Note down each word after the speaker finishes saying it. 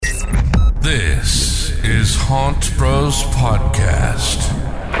is Haunt Bros Podcast,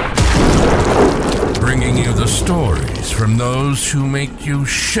 bringing you the stories from those who make you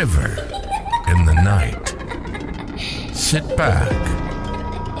shiver in the night. Sit back,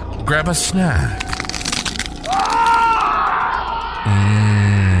 grab a snack.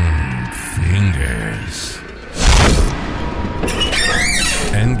 Fingers.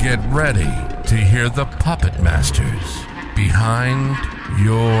 And get ready to hear the puppet masters behind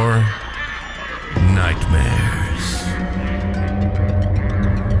your nightmares.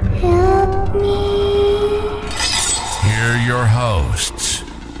 Help me. Here are your hosts,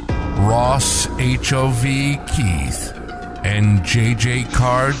 Ross H.O.V. Keith and J.J.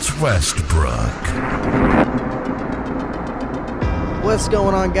 Cards Westbrook. What's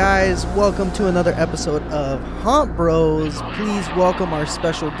going on, guys? Welcome to another episode of Haunt Bros. Please welcome our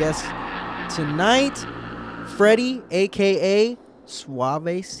special guest tonight, Freddy, a.k.a.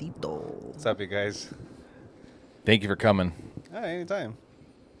 Suavicito. What's up, you guys? Thank you for coming. Anytime.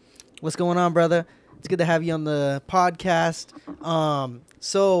 What's going on, brother? It's good to have you on the podcast.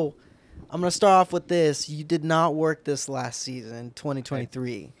 So I'm going to start off with this. You did not work this last season,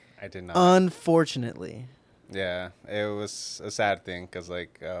 2023. I did not. Unfortunately. Yeah, it was a sad thing because, I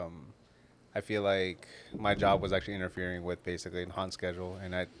feel like my job was actually interfering with basically Haunt's schedule,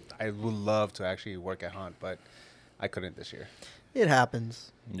 and I would love to actually work at Haunt, but I couldn't this year. It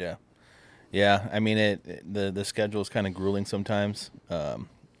happens. Yeah. I mean, the schedule is kind of grueling sometimes.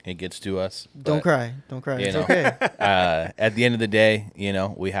 It gets to us. Don't cry. It's okay. At the end of the day,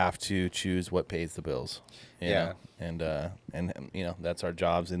 we have to choose what pays the bills. You know? And that's our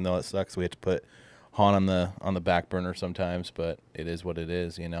jobs. And though it sucks, we have to put Haunt on the back burner sometimes, but it is what it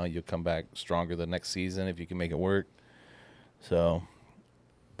is. You'll come back stronger the next season if you can make it work. So,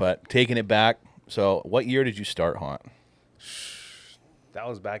 but taking it back. So, what year did you start Haunt? That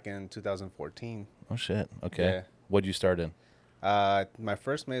was back in 2014. Oh shit. Okay. Yeah. What'd you start in? My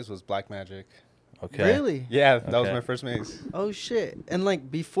first maze was Black Magic. Okay. Really? Yeah, that was my first maze. Oh, shit.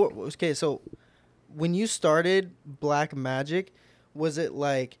 And, before... Okay, so when you started Black Magic, was it,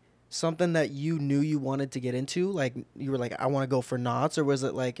 something that you knew you wanted to get into? Like, you were like, I want to go for knots? Or was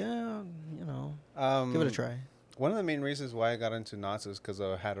it like, give it a try? One of the main reasons why I got into knots is because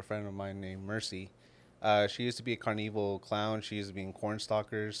I had a friend of mine named Mercy. She used to be a carnival clown. She used to be in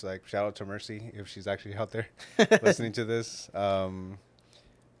Cornstalkers. Shout out to Mercy if she's actually out there listening to this.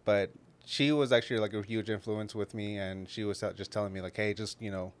 But she was actually a huge influence with me, and she was just telling me hey, just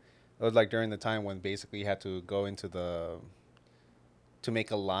it was during the time when basically you had to go into to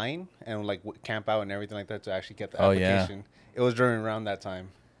make a line and camp out and everything like that to actually get the application. Yeah. It was around that time.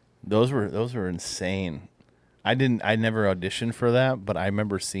 Those were insane. I never auditioned for that, but I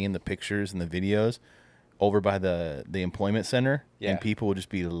remember seeing the pictures and the videos over by the employment center, and people would just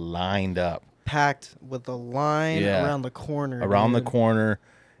be lined up, packed with a line around the corner. The corner,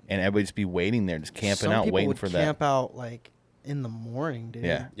 and everybody just be waiting there, just camping out, waiting for that. Camp out in the morning,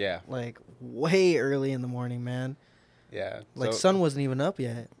 dude. Yeah. Way early in the morning, man. Yeah. Sun wasn't even up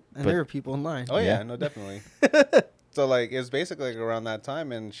yet, and there were people in line. Oh yeah, no, definitely. So it was basically around that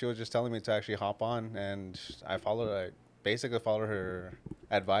time, and she was just telling me to actually hop on, and I basically followed her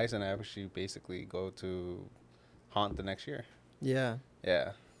advice, and I actually basically go to Haunt the next year. Yeah.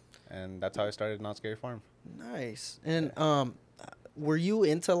 Yeah. And that's how I started Not Scary Farm. Nice. And were you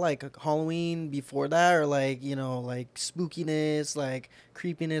into Halloween before that, or spookiness,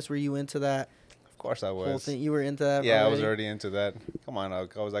 creepiness? Were you into that? Of course I was. Whole thing? You were into that? Yeah, already? I was already into that. Come on, I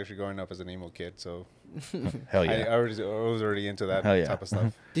was actually growing up as an emo kid, so hell yeah. I was already into that type of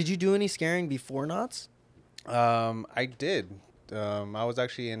stuff. Did you do any scaring before Knots? I did. I was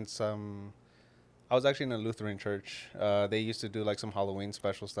actually in a Lutheran church. They used to do some Halloween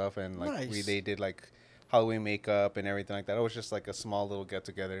special stuff, and nice. they did Halloween makeup and everything like that. It was just a small little get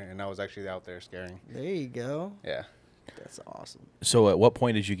together, and I was actually out there scaring. There you go. Yeah. That's awesome. So at what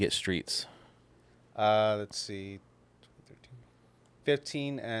point did you get streets? Let's see.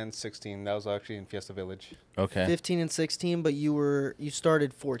 15 and 16. That was actually in Fiesta Village. Okay. 15 and 16, but you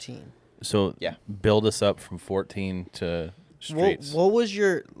started 14. So build us up from 14 to streets. What was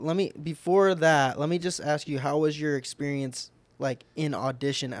your before that, let me just ask you, how was your experience in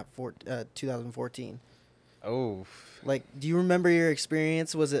audition at 2014? Oh. Do you remember your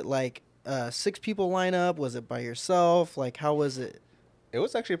experience? Was it 6 people line up? Was it by yourself? How was it? It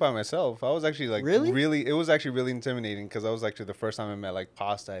was actually by myself. I was actually really? It was actually really intimidating because I was actually the first time I met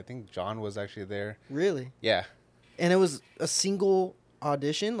Pasta. I think John was actually there. Really? Yeah. And it was a single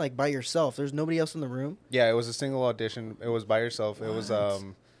audition, by yourself. There's nobody else in the room? Yeah, it was a single audition. It was by yourself. What? It was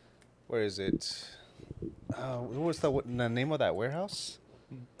where is it? What was the name of that warehouse?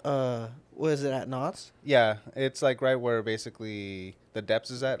 Was it at Knott's? Yeah, it's like right where basically the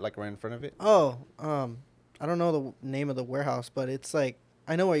depths is at, like right in front of it. Oh, I don't know the name of the warehouse, but it's like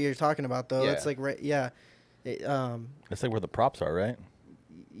I know what you're talking about though. Yeah. It's like right, yeah, it, It's like where the props are, right?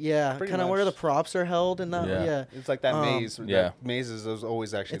 yeah, Pretty kind of where much. the props are held and that. Yeah. Yeah, It's like that maze. Yeah. That maze is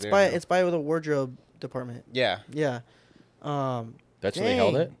always actually it's there. by now. it's by the wardrobe department. Yeah, Yeah, That's where they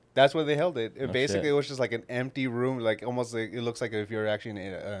held Dang. it. that's where they held it. It Oh, basically shit. was just like an empty room, like almost like it looks like if you're actually in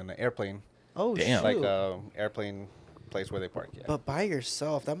an airplane, Oh Damn. shoot! like airplane place where they park. Yeah, But by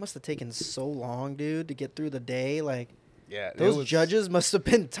yourself, that must have taken so long, dude, to get through the day. Like yeah. those judges must have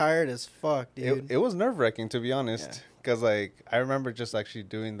been tired as fuck, dude. It was nerve wracking, to be honest. Because like I remember just actually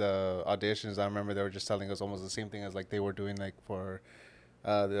doing the auditions. I remember they were just telling us almost the same thing as like they were doing like for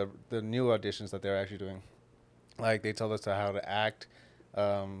the new auditions that they're actually doing. Like they told us how to act,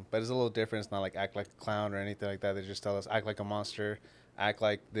 but it's a little different. It's not like act like a clown or anything like that. They just tell us act like a monster, act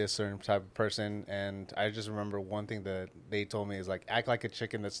like this certain type of person. And I just remember one thing that they told me is like act like a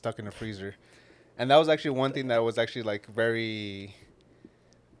chicken that's stuck in a freezer, and that was actually one thing that was actually like very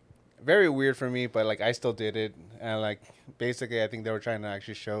weird for me, but like I still did it. And like basically I think they were trying to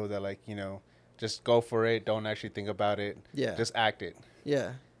actually show that like, you know, just go for it, don't actually think about it. Yeah. Just act it.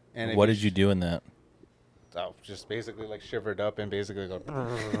 Yeah. And if What did you do in that? Oh, just basically like shivered up and basically go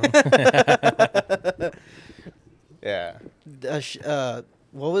yeah.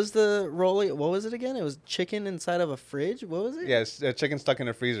 What was the role? What was it again? It was chicken inside of a fridge. What was it? Yes, chicken stuck in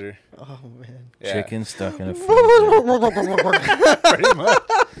a freezer. Oh man. Yeah. Chicken stuck in a freezer. Pretty much.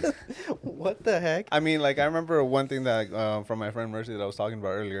 What the heck? I mean, like I remember one thing that from my friend Mercy that I was talking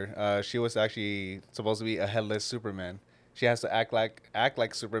about earlier. She was actually supposed to be a headless Superman. She has to act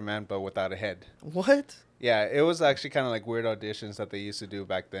like Superman but without a head. What? Yeah, it was actually kind of like weird auditions that they used to do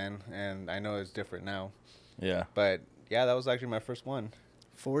back then, and I know it's different now. Yeah. But yeah, that was actually my first one.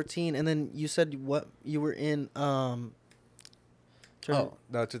 14, and then you said what you were in? No,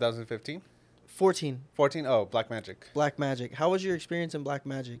 2015, 14. 14. Oh, Black Magic. Black Magic. How was your experience in Black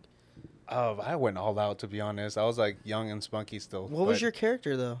Magic? I went all out, to be honest. I was like young and spunky still. What was your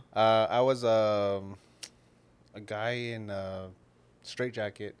character though? I was a guy in a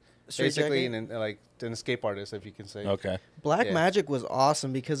straitjacket. Basically, an escape artist, if you can say. Okay. Black Yeah. Magic was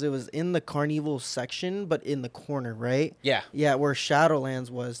awesome because it was in the Carnival section, but in the corner, right? Yeah. Yeah, where Shadowlands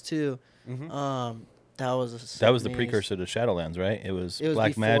was too. Mhm. That was a sick That was the maze. precursor to Shadowlands, right? It was It was Black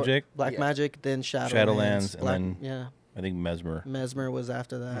before Magic, Black Yeah. Magic, then Shadowlands. Shadowlands, and Black, then yeah, I think Mesmer. Mesmer was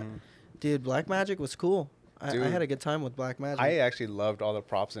after that. Mhm. Dude, Black Magic was cool. I Dude. had a good time with Black Magic. I actually loved all the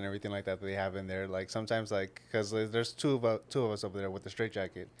props and everything like that they have in there. Like sometimes, like, because there's two of us over there with the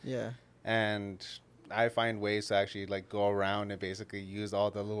straitjacket, yeah. and I find ways to actually like go around and basically use all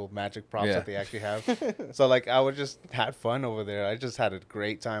the little magic props Yeah. that they actually have. So like I would just had fun over there. I just had a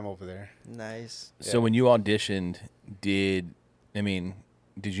great time over there. Nice. So Yeah. when you auditioned, did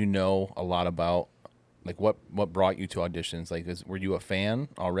you know a lot about like what brought you to auditions? Like, were you a fan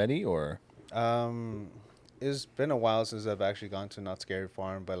already, or? It's been a while since I've actually gone to Not Scary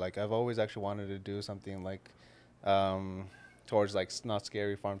Farm, but like I've always actually wanted to do something like towards like Not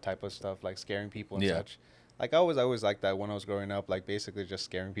Scary Farm type of stuff, like scaring people and Yeah. such. Like I always liked that when I was growing up, like basically just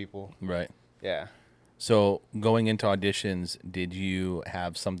scaring people. Right. Yeah. So going into auditions, did you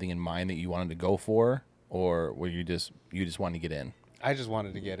have something in mind that you wanted to go for, or were you just wanted to get in? I just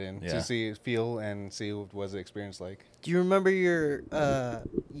wanted to get in Yeah. to feel and see what was the experience like. Do you remember your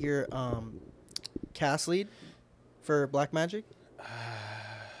cast lead for Black Magic?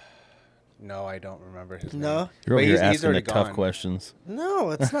 No, I don't remember his name. No. You're over But here he's asking the already tough gone. questions.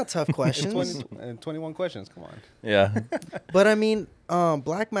 No, it's not tough questions. 21 questions. Come on. Yeah. But I mean,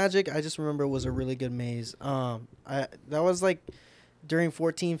 Black Magic, I just remember was a really good maze. That was like during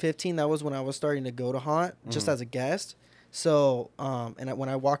 14, 15. That was when I was starting to go to Haunt just as a guest. So, when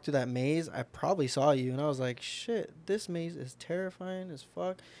I walked through that maze, I probably saw you, and I was like, "Shit, this maze is terrifying as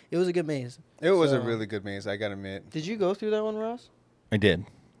fuck." It was a good maze. It was a So- really good maze, I gotta admit. Did you go through that one, Ross? I did.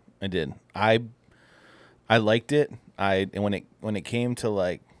 I liked it. And when it came to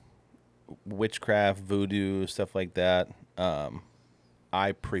like witchcraft, voodoo, stuff like that,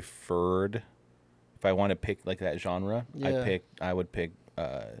 I preferred, if I want to pick like that genre, Yeah. I would pick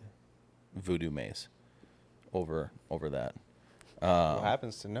voodoo maze over that. What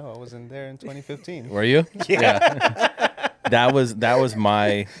happens to know? I was in there in 2015. Were you? Yeah. that was a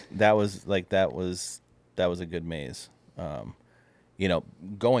good maze.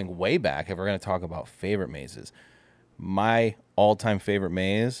 Going way back, if we're going to talk about favorite mazes, my all-time favorite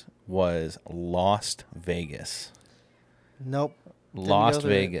maze was Lost Vegas. Nope. Didn't go Lost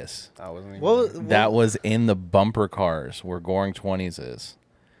through it. Vegas. I wasn't even What, there. what- That was in the bumper cars where Goring 20s is.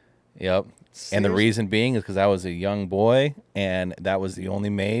 Yep. And the Seriously? reason being is because I was a young boy, and that was the only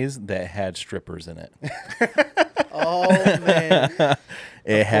maze that had strippers in it. Oh man.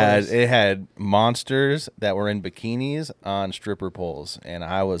 It course. had monsters that were in bikinis on stripper poles, and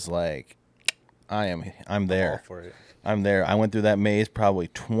I was like, I'm All there. for it. I'm there. I went through that maze probably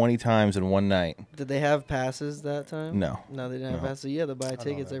 20 times in one night. Did they have passes that time? No. No, they didn't have No. passes. So you had to buy know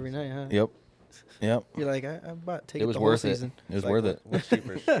tickets that. every night, huh? Yep. Yep. You're like, I bought tickets It was the whole worth season. it. It was Like, worth it. What's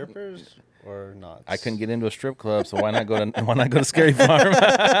cheaper, strippers or not? I couldn't get into a strip club, so why not go to Scary Farm?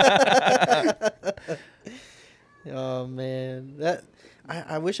 Oh man,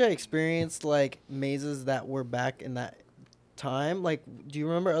 I wish I experienced like mazes that were back in that time. Like, do you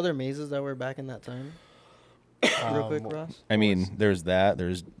remember other mazes that were back in that time? Real quick, Ross. I mean, there's that.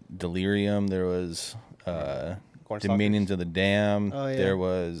 There's Delirium. There was Dominions of the Dam. Oh, yeah. There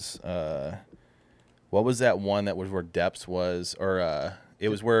was what was that one that was where Depths was, or it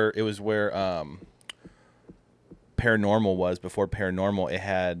was where Paranormal was. Before Paranormal, it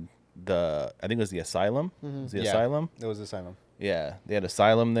had I think it was the Asylum. Mm-hmm. Was the Yeah. Asylum? It was Asylum. Yeah, they had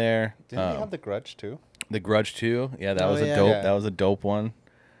Asylum there. Didn't they have The Grudge too? The Grudge too. Yeah, that Oh, was yeah. a dope. Yeah. That was a dope one.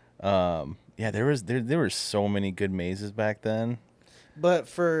 Yeah, there were so many good mazes back then. But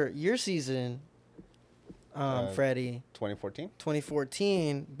for your season, Freddy, 2014.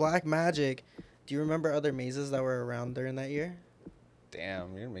 2014, Black Magic. Do you remember other mazes that were around during that year?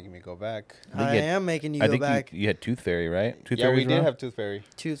 Damn, you're making me go back. think I you had- am making you I go think back. you had Tooth Fairy, right? Tooth Yeah, Fairy we was did around? have Tooth Fairy.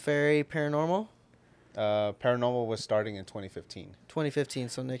 Tooth Fairy, Paranormal, Paranormal was starting in 2015. 2015.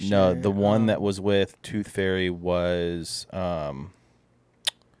 So next year. No, the one that was with Tooth Fairy was oh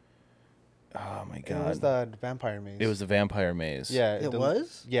my It god. was the vampire maze. It was the Vampire Maze. Yeah. It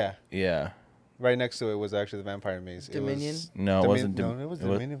was? Yeah. Yeah. Right next to it was actually the vampire maze. Dominion? No, it wasn't No, it was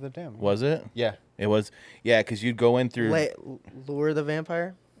Dominion of the Dam. Was it? Yeah. It was. Yeah, because you'd go in through. Wait, Lure the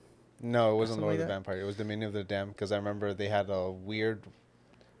Vampire? No, it wasn't Something Lord like of the that? Vampire. It was Dominion of the Dam because I remember they had a weird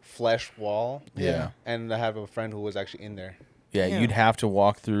flesh wall. Yeah. And I have a friend who was actually in there. Yeah, Damn. you'd have to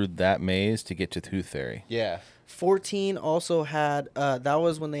walk through that maze to get to Tooth Fairy. Yeah. 14 also had, that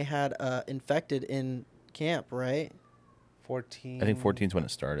was when they had Infected in camp, right? 14. I think 14 is when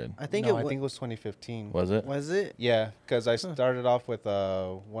it started. I think no, it I think it was 2015. Was it? was it? Yeah, because I started off with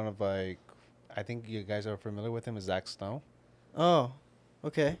one of like, I think you guys are familiar with him, is Zach Snow. Oh,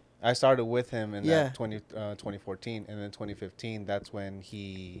 okay. I started with him in Yeah. that 2014, and then 2015. That's when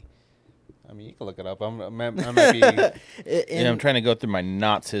he. I mean, you can look it up. I might be. Yeah, I'm trying to go through my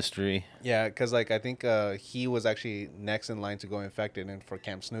Knots history. Yeah, because like I think he was actually next in line to go infected and for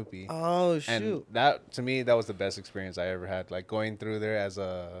Camp Snoopy. Oh, shoot. And that to me that was the best experience I ever had. Like going through there as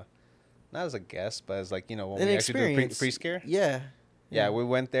a, not as a guest, but as like when An we actually did experience. pre-scare. Yeah. Yeah, we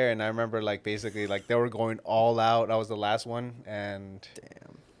went there and I remember like basically like they were going all out. I was the last one and.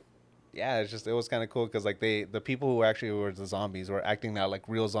 Damn. Yeah, it was kind of cool because like the people who actually were the zombies were acting out like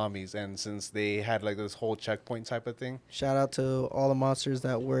real zombies, and since they had like this whole checkpoint type of thing. Shout out to all the monsters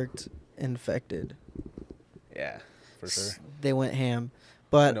that worked Infected. Yeah, for sure. They went ham.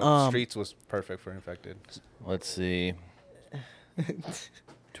 But Streets was perfect for infected. Let's see.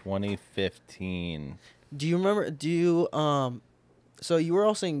 2015. do you remember so you were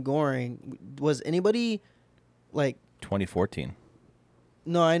all saying goring. Was anybody like 2014.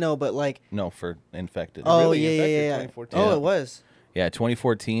 no, I know, but like No, for Infected. oh Really? yeah, Infected yeah, yeah. 2014? Oh, Yeah. it was. Yeah,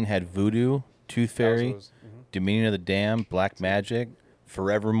 2014 had Voodoo, Tooth Fairy, Dominion of the Dam, Black Magic,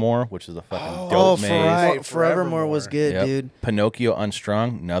 Forevermore, which is a fucking dope maze. Right, Forevermore was good, Yep. dude. Pinocchio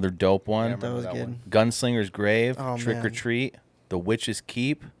Unstrung, another dope one. Yeah, That remember was that good. one. Gunslinger's Grave, Oh, Trick or man. Treat, The Witch's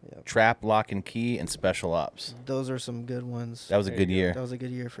Keep, Yep. Trap, Lock and Key, and Special Ops. Those are some good ones. That was a There good you go. year. That was a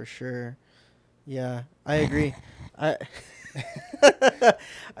good year for sure. Yeah, I agree. I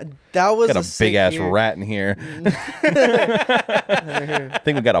that was Got a sick big ass year. rat in here. I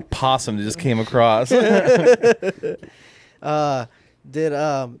think we got a possum that just came across. Did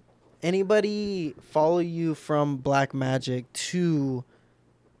anybody follow you from Black Magic to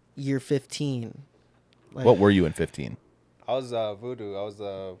year 15? Like, What were you in 15? I was Voodoo. I was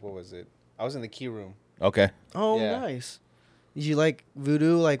what was it? I was in the key room. Okay. Oh, Yeah. nice. Did you like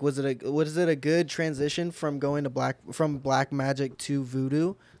Voodoo? Like, was it a good transition from going to Black Magic to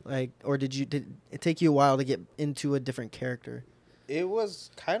Voodoo? Like, or did it take you a while to get into a different character? It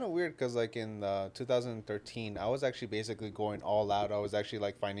was kind of weird because like in 2013, I was actually basically going all out. I was actually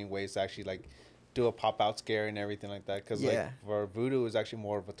like finding ways to actually like do a pop out scare and everything like that. Because Yeah. like for Voodoo, it was actually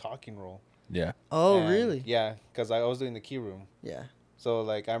more of a talking role. Yeah. Oh, And, really? Yeah, because I was doing the key room. Yeah. So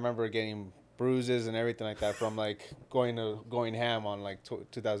like I remember getting bruises and everything like that from like going ham on like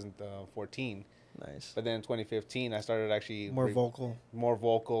 2014. Nice. But then in 2015, I started actually More vocal. more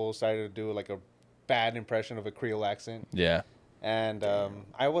vocal. Started to do like a bad impression of a Creole accent. Yeah. And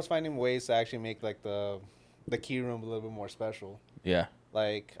I was finding ways to actually make like the key room a little bit more special. Yeah.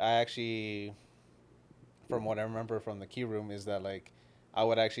 Like I actually, from what I remember from the key room, is that like I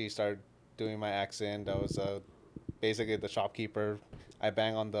would actually start doing my accent. I was basically the shopkeeper. I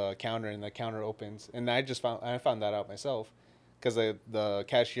bang on the counter and the counter opens, and I found that out myself, because the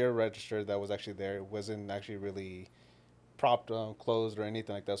cashier register that was actually there wasn't actually really propped closed or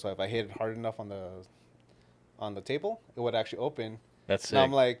anything like that. So if I hit it hard enough on the table, it would actually open. That's sick. And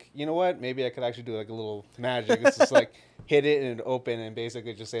I'm like, you know what? Maybe I could actually do like a little magic. It's just like hit it and it open, and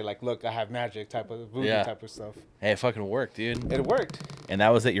basically just say like, look, I have magic type of voodoo type of stuff. Hey, it fucking worked, dude. It worked. And that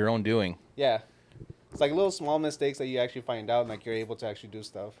was at your own doing. Yeah. It's like little small mistakes that you actually find out, and like you're able to actually do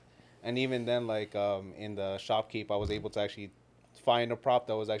stuff. And even then, like in the shopkeep, I was able to actually find a prop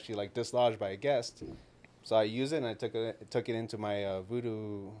that was actually like dislodged by a guest. So I used it, and I took it into my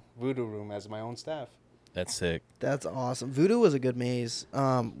voodoo room as my own staff. That's sick. That's awesome. Voodoo was a good maze.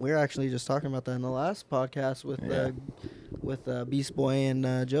 We were actually just talking about that in the last podcast with Beast Boy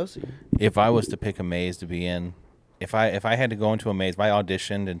and Josie. If I was to pick a maze to be in, if I had to go into a maze, I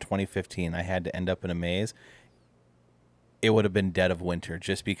auditioned in 2015. I had to end up in a maze. It would have been Dead of Winter,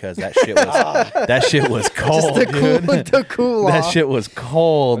 just because that shit was that shit was cold, Just dude. to cool That off. shit was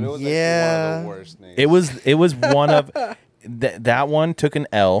cold. But it was Yeah. like one of the worst names. It was one of that one took an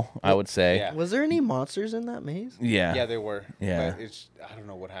L, I would say. Yeah. Was there any monsters in that maze? Yeah. Yeah, they were. Yeah. But I don't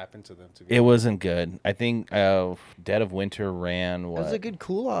know what happened to them. To be It honest. wasn't good. I think Dead of Winter ran It what? was a good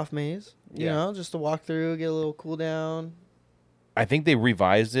cool off maze. You Yeah. know, just to walk through, get a little cool down. I think they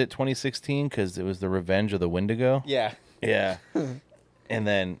revised it 2016 because it was the Revenge of the Wendigo. Yeah. Yeah. and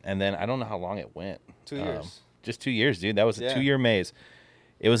then I don't know how long it went. 2 years. Just 2 years, dude. That was a Yeah. 2-year maze.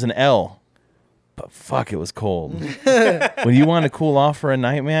 It was an L. But fuck, it was cold. When you wanted to cool off for a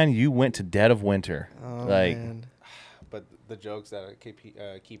night, man, you went to Dead of Winter. Oh, like, man. But the jokes that I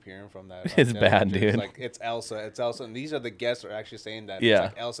keep hearing from that, It's Dead bad, Winter, dude. Like it's Elsa, and these are the guests are actually saying that. Yeah.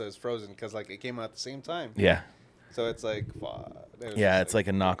 It's like Elsa is frozen because like it came out at the same time. yeah. So it's like, fuck. It was Yeah, just it's like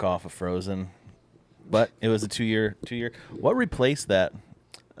a knockoff of Frozen. But it was a 2-year. What replaced that?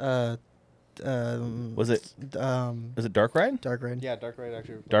 Was it Dark Ride? Dark Ride? yeah, Dark Ride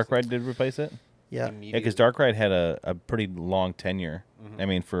actually. Dark Ride did replace it? Yeah. Yeah, because Dark Ride had a pretty long tenure. I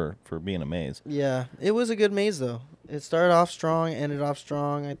mean, for being a maze. Yeah. It was a good maze, though. It started off strong, ended off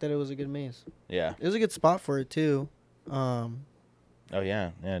strong. I thought it was a good maze. Yeah. It was a good spot for it, too. Oh,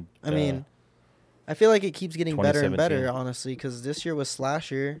 yeah. Yeah. I mean, I feel like it keeps getting better and better, 2017. honestly, because this year was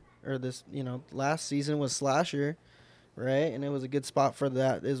Slasher, or this, last season was Slasher, right? And it was a good spot for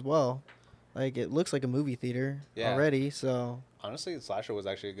that as well. Like, it looks like a movie theater Yeah. already, so Honestly, Slasher was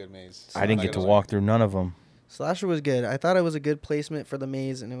actually a good maze. I didn't get to walk through none of them. Slasher was good. I thought it was a good placement for the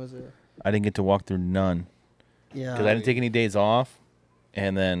maze, and it was a, I didn't get to walk through none yeah. because I didn't take any days off,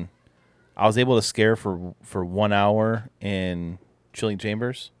 and then I was able to scare for 1 hour in Chilling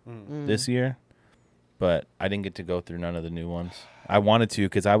Chambers this year, but I didn't get to go through none of the new ones. I wanted to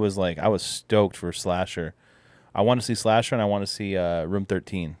because I was stoked for Slasher. I want to see Slasher and I want to see Room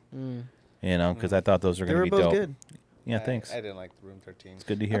 13. Because I thought those were They going to were be both dope. good. Yeah, thanks. I didn't like Room 13. It's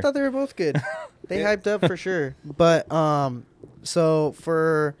good to I hear. thought they were both good. They Yeah. hyped up for sure. But so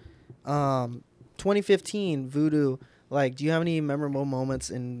for 2015 Voodoo, like, do you have any memorable moments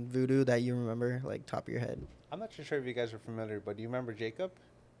in Voodoo that you remember, like top of your head? I'm not too sure if you guys are familiar, but do you remember Jacob?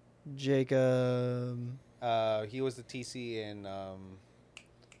 Jacob. He was the TC in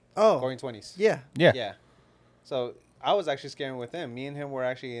Oh, Going 20s. yeah. Yeah. Yeah. So I was actually scaring with him. Me and him were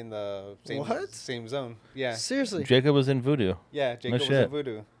actually in the What? same zone. Yeah. Seriously, Jacob was in Voodoo. Yeah, Jacob was shit. in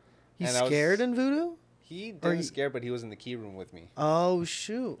Voodoo. he's and I was- scared in Voodoo. He Or didn't scare, but he was in the key room with me. Oh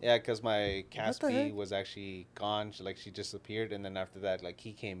shoot. Yeah, because my the Caspi heck? was actually gone. She disappeared, and then after that, like,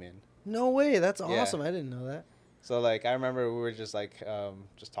 he came in. No way. That's Yeah. awesome. I didn't know that. So, like, I remember we were just, like,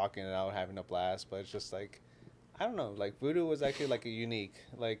 just talking it out, having a blast. But it's just, like, I don't know. Like, Voodoo was actually, like, a unique.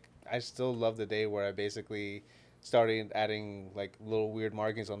 Like, I still love the day where I basically started adding, like, little weird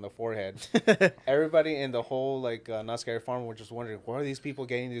markings on the forehead. Everybody in the whole, like, Not Scary Farm were just wondering, what are these people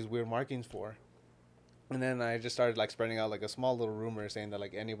getting these weird markings for? And then I just started, like, spreading out, like, a small little rumor saying that,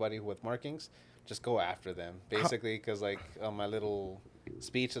 like, anybody with markings, just go after them. Basically, because, like, on my little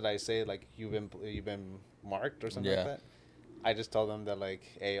speech that I say, like, you've been marked or something Yeah. like that, I just tell them that, like,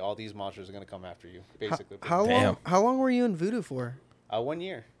 hey, all these monsters are going to come after you, basically. How Damn. long? How long were you in Voodoo for? 1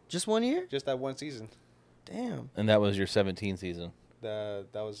 year. Just 1 year? Just that one season. Damn. And that was your 17 season, That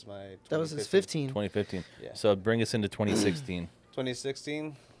was my That was his 15. 2015. Yeah. So bring us into 2016.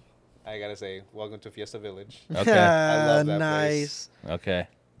 2016, I gotta say, welcome to Fiesta Village. Okay. I love that Nice. Okay.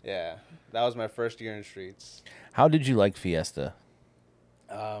 Yeah, that was my first year in streets. How did you like Fiesta?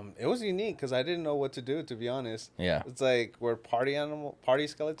 It was unique because I didn't know what to do. To be honest, Yeah. it's like we're party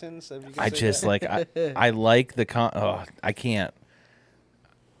skeletons. If you can I say just that. like I like the I can't.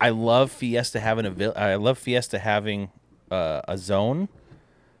 I love Fiesta having I love Fiesta having a zone,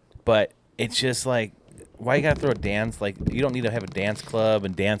 but it's just like, why you gotta throw a dance? Like, you don't need to have a dance club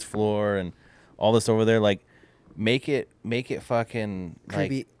and dance floor and all this over there. Like, make it fucking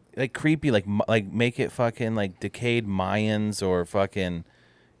Creepy. like creepy, like make it fucking like decayed Mayans or fucking,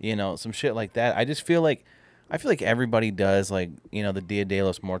 some shit like that. I feel like everybody does, like, the Dia de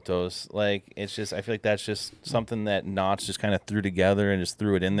los Muertos. Like, it's just, I feel like that's just something that Notch just kind of threw together and just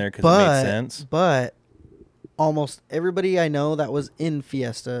threw it in there because it made sense. But almost everybody I know that was in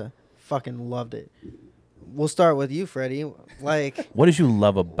Fiesta fucking loved it. We'll start with you, Freddy. Like, What did you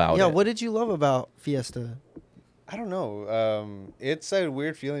love about it? what did you love about Fiesta? I don't know. It's a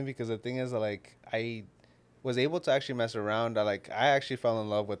weird feeling because the thing is, like, I was able to actually mess around. I actually fell in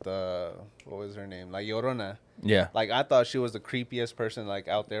love with what was her name? Like, Llorona. Yeah. Like, I thought she was the creepiest person, like,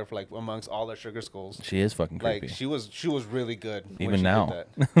 out there for, like, amongst all the sugar skulls. She is fucking creepy. Like, she was really good. when Even she now.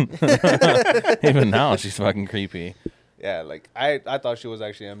 did that. Even now, she's fucking creepy. Yeah, like, I thought she was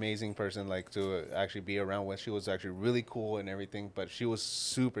actually an amazing person, like, to actually be around with. She was actually really cool and everything, but she was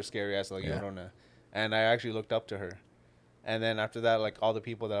super scary as, like, Llorona. And I actually looked up to her. And then after that, like, all the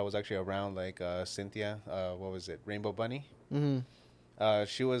people that I was actually around, like Cynthia, what was it, Rainbow Bunny? Mm-hmm.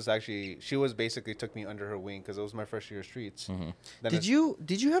 She was basically took me under her wing because it was my first year of streets. Mm-hmm. Then Did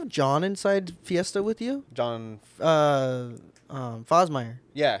you have John inside Fiesta with you? John? Fosmeyer.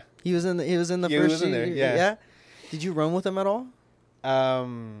 Yeah. He was in the Yeah, he first was in year. there, yeah. Did you run with him at all?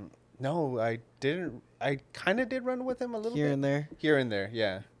 No, I didn't. I kind of did run with him a little Here bit. and there. Here and there,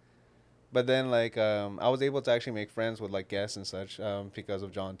 yeah. But then, like, I was able to actually make friends with, like, guests and such because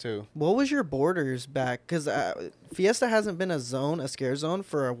of John, too. What was your borders back? Because Fiesta hasn't been a scare zone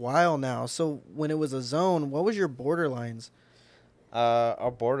for a while now. So when it was a zone, what was your borderlines?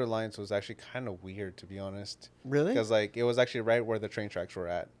 Our borderlines was actually kind of weird, to be honest. Really? Because, like, it was actually right where the train tracks were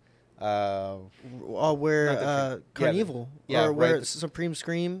at. Where not the Carnival? yeah, or where right. Supreme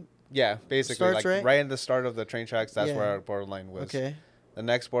Scream? Yeah, basically. Starts, like, right? in the start of the train tracks, that's Yeah. where our borderline was. Okay. The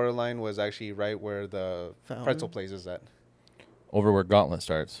next borderline was actually right where the Fountain? pretzel place is at. Over where Gauntlet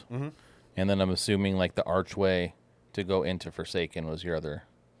starts. Mm-hmm. And then I'm assuming, like, the archway to go into Forsaken was your other.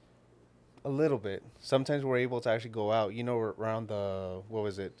 A little bit. Sometimes we're able to actually go out. Around the, what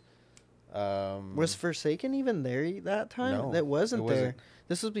was it? Was Forsaken even there that time? No, That wasn't it there. wasn't.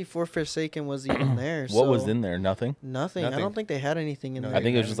 This was before Forsaken was even there. What was so in there? Nothing? Nothing. I Nothing. don't think they had anything in No, there. I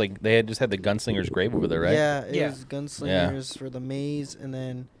think it was just like they just had the Gunslinger's grave over there, right? Yeah, it Yeah. was Gunslingers for the maze, and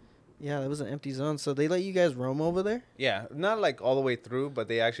then that was an empty zone. So they let you guys roam over there. Yeah, not like all the way through, but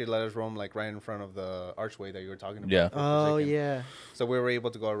they actually let us roam like right in front of the archway that you were talking about. Yeah. for Oh Forsaken. yeah, So we were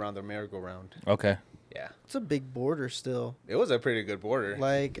able to go around the merry-go-round. Okay. Yeah. it's a big border still. It was a pretty good border.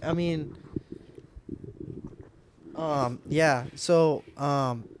 Like I mean, yeah. So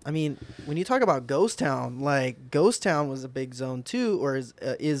I mean, when you talk about Ghost Town, like Ghost Town was a big zone too, or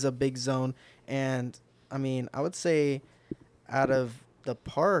is a big zone, and I mean, I would say out of the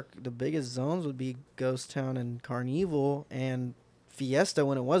park, the biggest zones would be Ghost Town and Carnival and Fiesta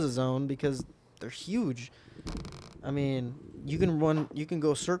when it was a zone because they're huge. I mean, you can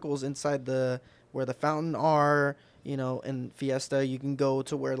go circles inside where the fountain are, in Fiesta. You can go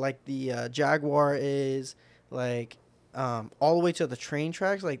to where like the Jaguar is, like all the way to the train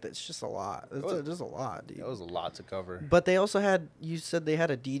tracks. Like that's just a lot. There's a lot, dude. That was a lot to cover. But they also you said they had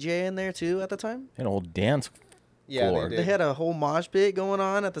a DJ in there too at the time? Had a whole dance Yeah, floor. they They did. had a whole mosh pit going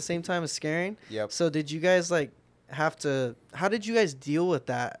on at the same time as scaring. Yep. So did you guys like how did you guys deal with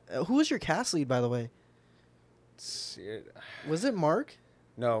that? Who was your cast lead, by the way? Was it Mark?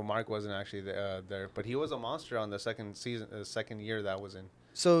 No, Mark wasn't actually there, but he was a monster on the second year that was in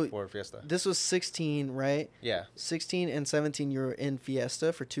So for Fiesta. this was 16, right? Yeah, 16 and 17 you were in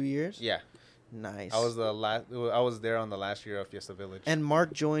Fiesta for 2 years? yeah. Nice. I was there on the last year of Fiesta Village. And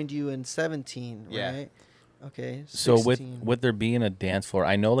Mark joined you in 17, Yeah. right? Okay. So 16. with there being a dance floor,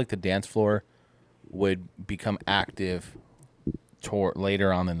 I know like the dance floor would become active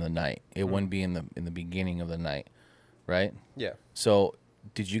later on in the night. It wouldn't be in the beginning of the night, right? Yeah. So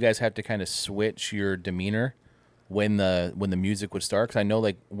did you guys have to kind of switch your demeanor when the music would start? Because I know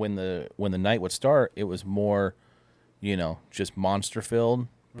like when the night would start, it was more, just monster filled.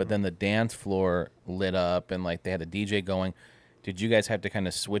 But then the dance floor lit up and like they had a DJ going. Did you guys have to kind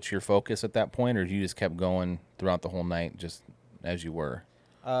of switch your focus at that point, or you just kept going throughout the whole night just as you were?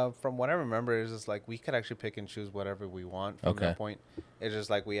 From what I remember, it's just like we could actually pick and choose whatever we want from that point. It's just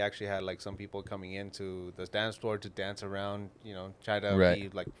like we actually had like some people coming into the dance floor to dance around, try to be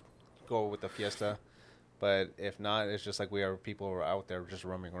like go with the fiesta. But if not, it's just like people who are out there just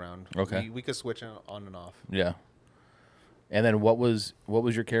roaming around. Okay. We could switch on and off. Yeah. And then what was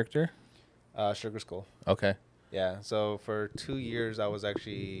your character? Sugar Skull. Okay. Yeah. So for 2 years, I was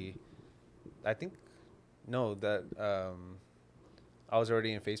actually, I think, no, that I was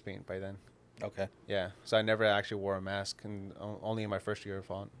already in face paint by then. Okay. Yeah. So I never actually wore a mask, and only in my first year of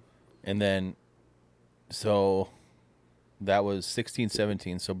font. And then, so that was 16,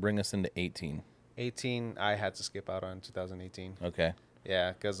 17. So bring us into 18. 18, I had to skip out on 2018. Okay.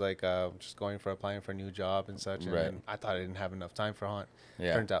 Yeah, because like just applying for a new job and such, and then I thought I didn't have enough time for haunt.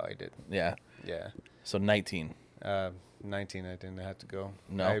 Yeah. Turns out I did. Yeah. Yeah. So 19. 19, I didn't have to go.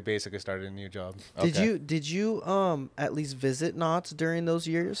 No. I basically started a new job. Okay. Did you at least visit Knott's during those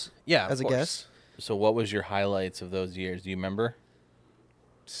years? Yeah, as a guest. So what was your highlights of those years? Do you remember?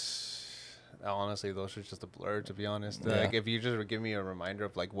 Honestly, those are just a blur, to be honest. Yeah. Like, if you just give me a reminder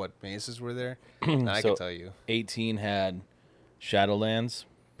of like what mazes were there, then I can tell you. 18 had Shadowlands,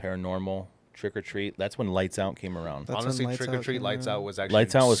 Paranormal, Trick or Treat. That's when Lights Out came around. That's Honestly, when Trick or Treat, Lights Out was actually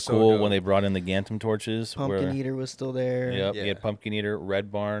Lights Out was so cool dope. when they brought in the Gantum torches. Pumpkin Eater was still there. Yep, Yeah. you had Pumpkin Eater,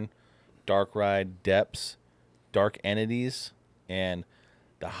 Red Barn, Dark Ride, Depths, Dark Entities, and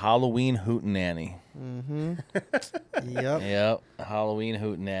the Halloween Hootenanny. Mm-hmm. Yep. Yep, Halloween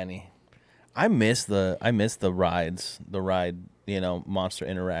Hootenanny. I miss the rides, monster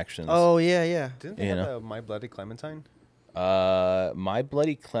interactions. Oh yeah. Didn't they have a My Bloody Clementine? My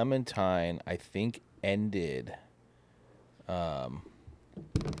Bloody Clementine, I think, ended. I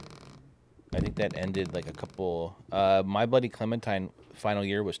think that ended like a couple. My Bloody Clementine final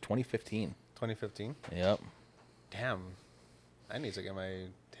year was 2015. 2015? Yep. Damn. I need to get my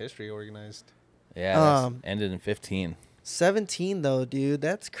history organized. Yeah, that's ended in 15. 17 though, dude,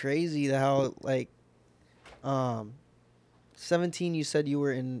 that's crazy how like 17 you said you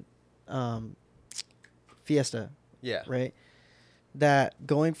were in Fiesta, Yeah. right? That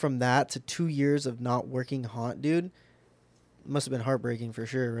going from that to 2 years of not working haunt, dude, must have been heartbreaking for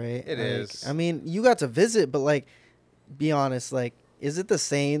sure, right? It is. I mean, you got to visit, but like, be honest, like, is it the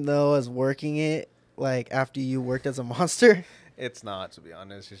same though as working it like after you worked as a monster? It's not, to be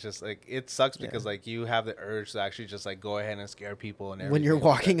honest. It's just like it sucks because like you have the urge to actually just like go ahead and scare people and everything. When you're like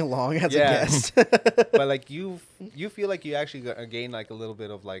walking that. along as Yeah. a guest. But like you feel like you actually gain like a little bit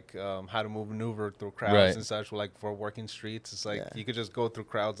of like how to maneuver through crowds and such. Like for working streets, it's like you could just go through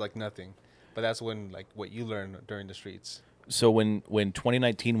crowds like nothing. But that's when like what you learn during the streets. So when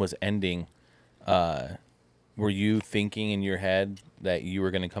 2019 was ending, were you thinking in your head that you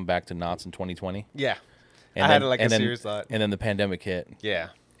were going to come back to Knott's in 2020? Yeah. And I then, had like a serious thought. And then the pandemic hit.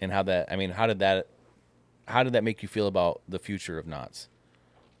 Yeah. And how did that make you feel about the future of Knott's?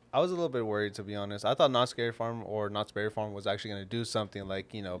 I was a little bit worried, to be honest. I thought Knott's Scary Farm or Knott's Berry Farm was actually going to do something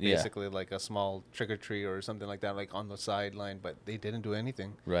like, basically like a small trick-or-treat or something like that, like on the sideline, but they didn't do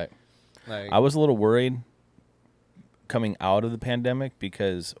anything. Right. Like, I was a little worried coming out of the pandemic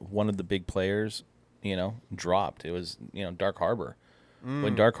because one of the big players, dropped. It was, Dark Harbor.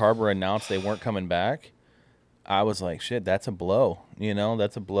 When Dark Harbor announced they weren't coming back, I was like, shit, that's a blow.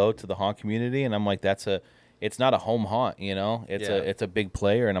 That's a blow to the haunt community. And I'm like, it's not a home haunt, it's a big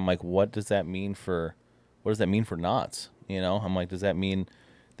player. And I'm like, what does that mean for Knott's? I'm like, does that mean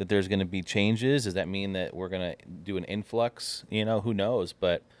that there's going to be changes? Does that mean that we're going to do an influx? Who knows?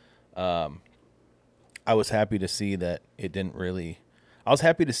 But I was happy to see that it didn't really. I was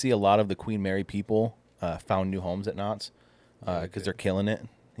happy to see a lot of the Queen Mary people found new homes at Knott's because they're killing it.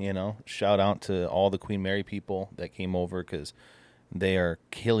 Shout out to all the Queen Mary people that came over because they are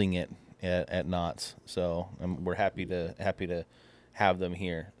killing it at Knott's. So we're happy to have them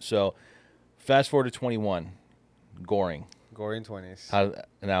here. So fast forward to 21, Goring 20s.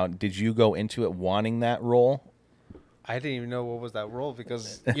 Now, did you go into it wanting that role? I didn't even know what was that role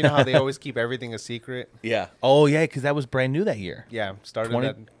because you know how they always keep everything a secret. Yeah. Oh yeah, because that was brand new that year. Yeah, started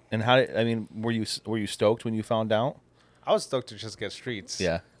at. And were you stoked when you found out? I was stoked to just get streets.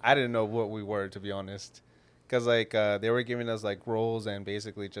 Yeah. I didn't know what we were, to be honest. Because, like, they were giving us, like, roles and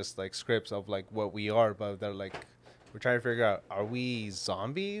basically just, like, scripts of, like, what we are. But they're, like, we're trying to figure out, are we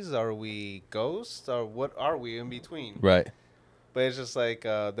zombies? Are we ghosts? Or what are we in between? Right. But it's just, like,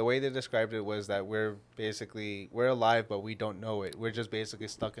 the way they described it was that we're alive, but we don't know it. We're just basically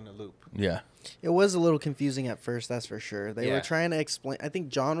stuck in a loop. Yeah. It was a little confusing at first, that's for sure. They were trying to explain. I think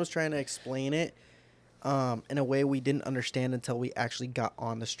John was trying to explain it in a way we didn't understand until we actually got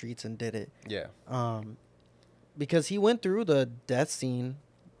on the streets and did it. Yeah. Because he went through the death scene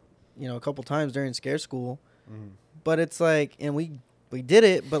a couple times during scare school. But it's like, and we did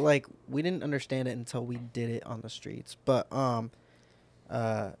it, but like we didn't understand it until we did it on the streets. But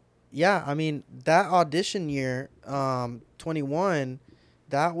yeah, I mean that audition year, 21,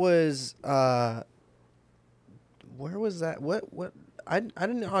 that was where was that? What I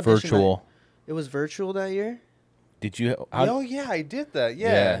didn't audition. Virtual. It was virtual that year. Did you? Oh yeah, I did that.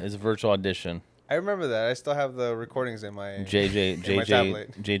 Yeah. Yeah, it's a virtual audition. I remember that. I still have the recordings in my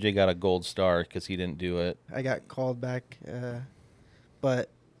JJ got a gold star because he didn't do it. I got called back, but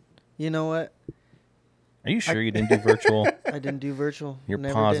you know what? Are you sure you didn't do virtual? I didn't do virtual. You're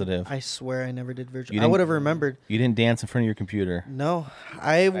Never positive. did. I swear I never did virtual. You I would have remembered. You didn't dance in front of your computer. No,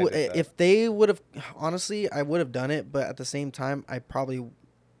 did if they would have, honestly, I would have done it. But at the same time, I probably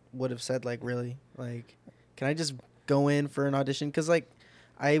would have said like, really, like, can I just go in for an audition? Because like,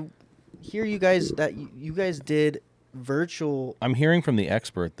 I hear you guys that you guys did virtual. I'm hearing from the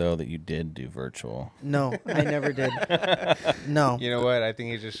expert though that you did do virtual. No, I never did. No. You know what? I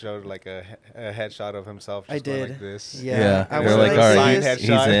think he just showed like a headshot of himself. Just I did. like this. Yeah. I They're was like, like, all right, "Sis."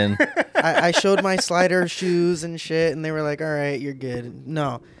 he's in. I showed my slider shoes and shit, and they were like, "All right, you're good."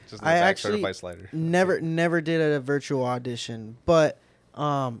 No, Just I the back actually certified slider. never did a virtual audition. But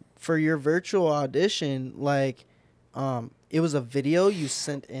for your virtual audition, like, it was a video you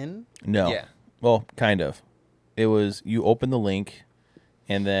sent in. No. Yeah. Well, kind of. It was you open the link,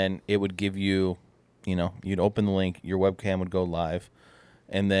 and then it would give you, you'd open the link, your webcam would go live,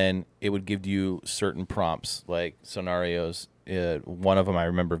 and then it would give you certain prompts like scenarios. One of them I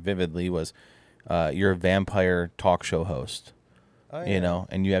remember vividly was, you're a vampire talk show host, Oh, yeah.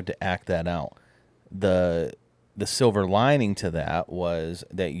 and you have to act that out. The silver lining to that was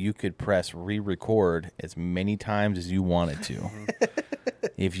that you could press re-record as many times as you wanted to.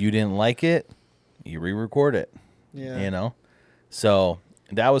 If you didn't like it, you re-record it. Yeah. So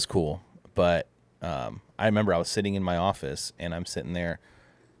that was cool. But I remember I was sitting in my office and I'm sitting there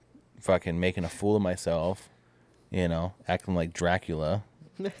fucking making a fool of myself, acting like Dracula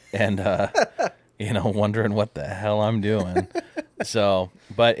and, wondering what the hell I'm doing. So,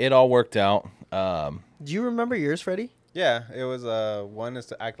 but it all worked out. Do you remember yours, Freddy? Yeah, it was one is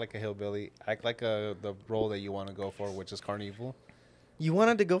to act like a hillbilly, act like the role that you want to go for, which is Carnival. You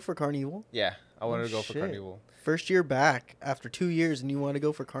wanted to go for Carnival? Yeah, I wanted to go shit. for Carnival. First year back after 2 years, and you want to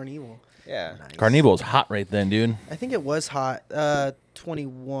go for Carnival. Yeah. Nice. Carnival was hot right then, dude. I think it was hot.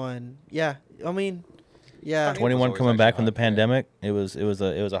 21. Yeah. I mean, yeah. Carnival- 21 always coming actually back from the hot, yeah. pandemic. It was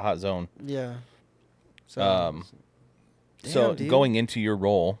a hot zone. Yeah. So, So Damn, dude. going into your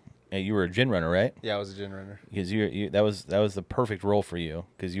role, you were a gin runner, right? Yeah, I was a gin runner. Because that was the perfect role for you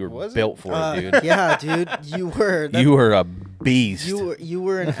because you were Was it? built for it, dude. yeah, dude, you were. You were a beast. You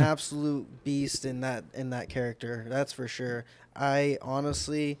were an absolute beast in that character. That's for sure. I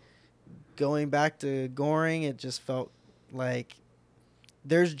honestly, going back to Goring, it just felt like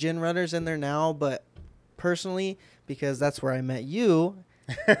there's gin runners in there now, but personally, because that's where I met you,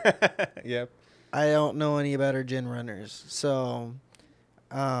 Yep. I don't know any better gin runners. So,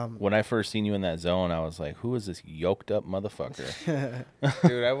 When I first seen you in that zone, I was like, "Who is this yoked up motherfucker?"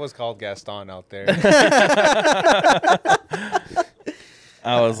 Dude, I was called Gaston out there.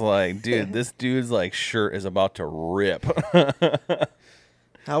 I was like, "Dude, this dude's like shirt is about to rip."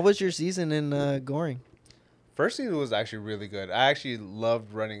 how was your season in Goring? First season was actually really good. I actually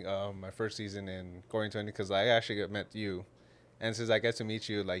loved running my first season in Goring 20 because I actually met you. And since I get to meet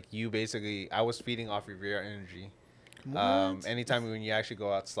you, like you basically, I was feeding off of your energy. What? Anytime when you actually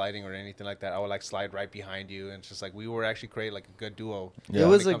go out sliding or anything like that, I would like slide right behind you. And it's just like we were actually create like a good duo. Yeah. It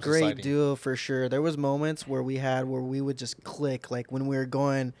was when a comes to great sliding. duo for sure. There was moments where we would just click, like when we were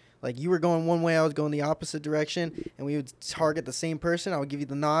going, like you were going one way, I was going the opposite direction, and we would target the same person. I would give you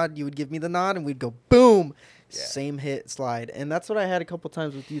the nod, you would give me the nod, and we'd go boom, Yeah. same hit slide. And that's what I had a couple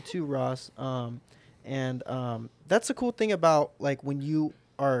times with you too, Ross. That's the cool thing about like when you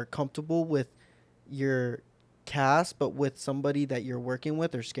are comfortable with your cast, but with somebody that you're working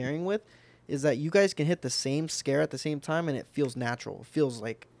with or scaring with, is that you guys can hit the same scare at the same time, and it feels natural. It feels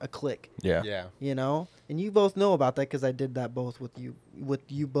like a click. Yeah. Yeah. And you both know about that because I did that both with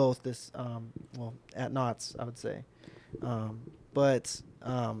you both this at Knott's, I would say. But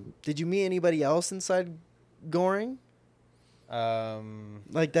did you meet anybody else inside Goring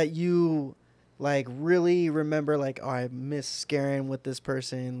like that you like really remember, like, oh, I miss scaring with this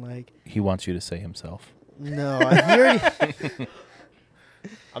person, like? He wants you to say himself. No, I hear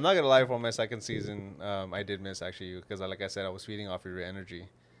I'm not gonna lie. For my second season, I did miss actually you because, like I said, I was feeding off your energy.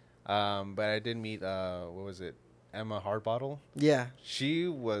 But I did meet what was it, Emma Hardbottle. Yeah. She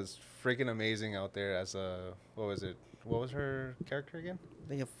was freaking amazing out there as a what was her character again? I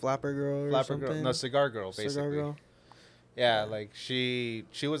think a Flapper Girl or Flapper something. Girl. No, Cigar Girl, basically. Cigar Girl. Yeah, like she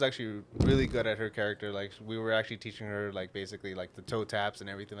was actually really good at her character. Like we were actually teaching her like basically like the toe taps and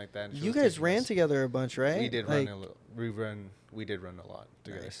everything like that. And You guys ran together a bunch, right? We did run a little. We did run a lot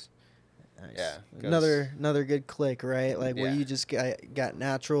together. Nice. Yeah. Another good click, right? Like where Yeah. you just got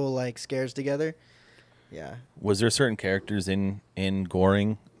natural like scares together. Yeah. Was there certain characters in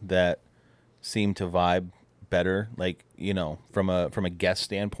Goring that seemed to vibe better, like, you know, from a guest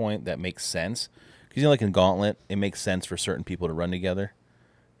standpoint that makes sense? Because, you know, like in Gauntlet, it makes sense for certain people to run together.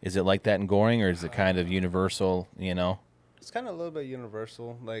 Is it like that in Goring, or is it kind of universal, you know? It's kind of a little bit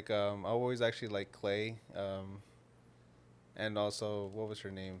universal. Like I always actually like Clay, and also what was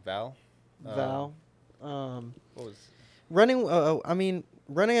her name? Val. Val. What was Running. I mean,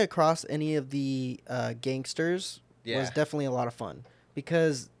 running across any of the gangsters was definitely a lot of fun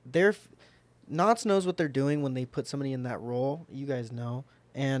because Knots knows what they're doing when they put somebody in that role. You guys know.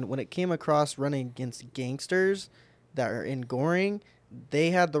 And when it came across running against gangsters that are in Goring,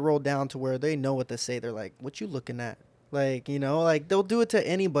 they had the role down to where they know what to say. They're like, "What you looking at?" Like, you know, like they'll do it to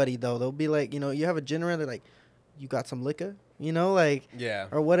anybody though. They'll be like, you know, you have a general, they're like, "You got some liquor?" You know, like,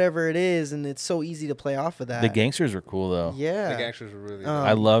 or whatever it is, and it's so easy to play off of that. The gangsters were cool though. Yeah, the gangsters were really.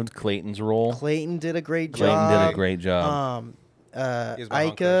 I loved Clayton's role. Clayton did a great Clayton job. did a great job.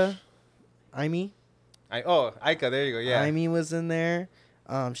 Ika, Imi. Ika, there you go. Yeah, Imi was in there.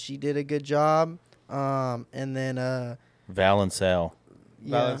 She did a good job. And then Val and Sal.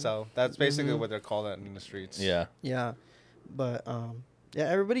 Val and Sal. That's basically what they're called in the streets. Yeah. Yeah, but yeah,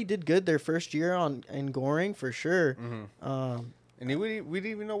 everybody did good their first year in Goring for sure. And we didn't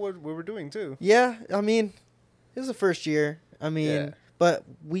even know what we were doing too. Yeah, I mean, it was the first year. I mean, but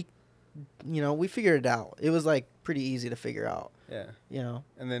we figured it out. It was like pretty easy to figure out. Yeah. You know.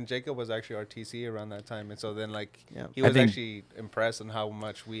 And then Jacob was actually our TC around that time, and so then like he I was think- actually impressed on how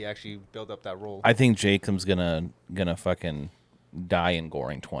much we actually built up that role. I think Jacob's gonna fucking die in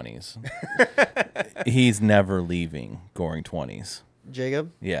Goring 20s. He's never leaving Goring 20s.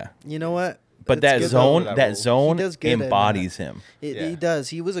 Jacob. Yeah. You know what? But It's that good zone, though. that zone He does good at embodies him. He does.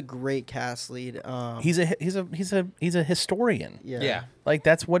 He was a great cast lead. He's a historian. Yeah. Like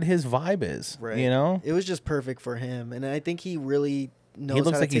that's what his vibe is. Right. You know? It was just perfect for him, and I think he really knows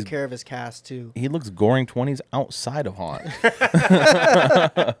looks how like to he's- take care of his cast too. He looks Goring 20s outside of Haunt.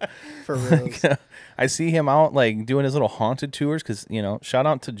 For reals. I see him out like doing his little haunted tours because, you know, shout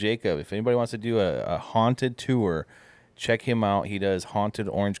out to Jacob. If anybody wants to do a haunted tour, check him out. He does haunted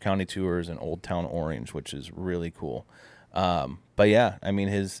Orange County tours in Old Town Orange, which is really cool. But yeah, I mean,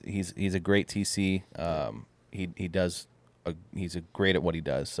 he's a great TC. He's great at what he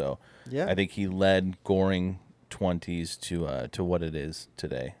does. So Yeah. I think he led Goring 20s to what it is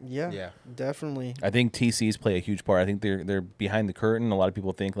today. Yeah, definitely. I think TCs play a huge part. I think they're behind the curtain. A lot of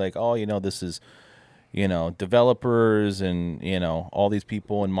people think like, oh, you know, this is, you know, developers and, you know, all these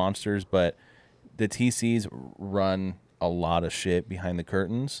people and monsters, but the TCs run a lot of shit behind the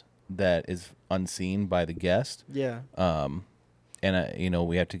curtains that is unseen by the guest. Yeah. And you know,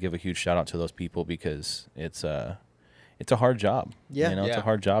 we have to give a huge shout out to those people because it's a hard job. Yeah. You know, it's a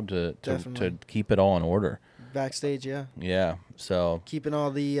hard job to Definitely. keep it all in order. Backstage, yeah. Yeah. So Keeping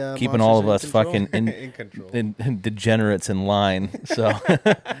all the keeping all of us monsters in control. fucking in control. in degenerates in line. So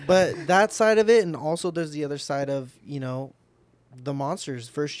But that side of it, and also there's the other side of, you know, the monsters.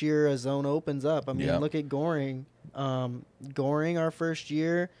 First year a zone opens up. I mean, Yeah. look at Goring. Goring, our first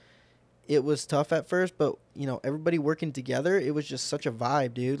year, it was tough at first, but, you know, everybody working together, it was just such a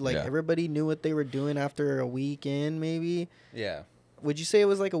vibe, dude. Like, Yeah. everybody knew what they were doing after a week in, maybe. Yeah. Would you say it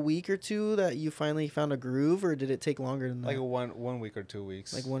was like a week or two that you finally found a groove, or did it take longer than that? Like 1 week or 2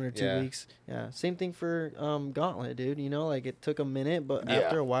 weeks. Like 1 or 2 Yeah. weeks. Yeah. Same thing for Gauntlet, dude. You know, like it took a minute, but Yeah.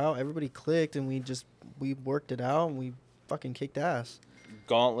 after a while, everybody clicked and we worked it out and we fucking kicked ass.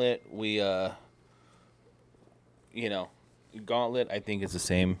 Gauntlet, you know, Gauntlet, I think is the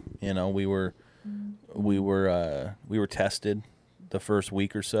same. You know, we were tested the first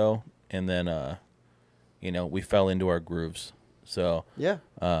week or so, and then you know, we fell into our grooves. So Yeah.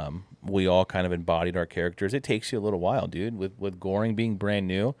 we all kind of embodied our characters. It takes you a little while, dude. With Goring being brand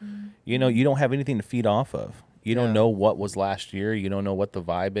new, you know, you don't have anything to feed off of. You don't Yeah. know what was last year. You don't know what the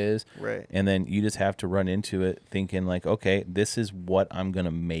vibe is. Right. And then you just have to run into it thinking like, okay, this is what I'm going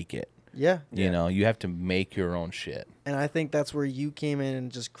to make it. Yeah. You know, you have to make your own shit. And I think that's where you came in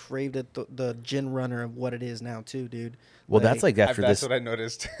and just craved it, the gin runner of what it is now too, dude. Well, that's like after That's this. what I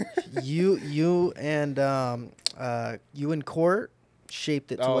noticed. you and Court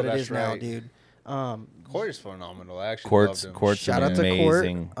shaped it to Oh, what it that's is now, right. dude. Court is phenomenal. I actually Court's loved him. Court's Shout an out to Court.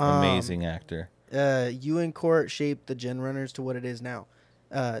 amazing actor. you and Court shaped the Gen Runners to what it is now.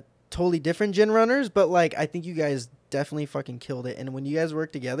 Totally different Gen Runners, but like I think you guys definitely fucking killed it. And when you guys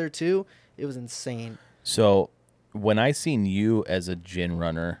worked together too, it was insane. So when I seen you as a Gen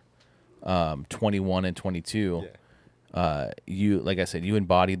Runner, 21 and 22, you, like I said, you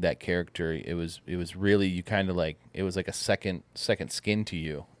embodied that character. It was really, you kind of like, it was like a second skin to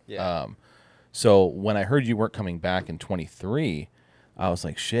you. Yeah. So when I heard you weren't coming back in 23, I was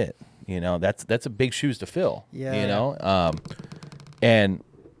like, shit, you know, that's a big shoes to fill. Yeah. You know, and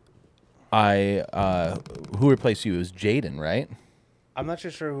who replaced you? It was Jaden, right? I'm not too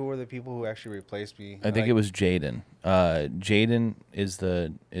sure who were the people who actually replaced me. I think it was Jaden. Jaden is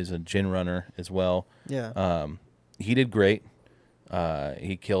a Gen Runner as well. Yeah. He did great.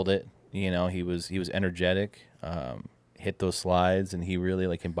 He killed it. You know, he was energetic. Hit those slides, and he really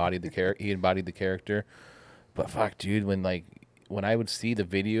like embodied the character. He embodied the character. But fuck, dude, when I would see the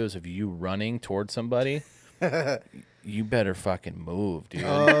videos of you running towards somebody, you better fucking move, dude.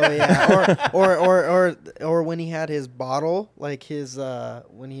 Oh yeah. or when he had his bottle, like his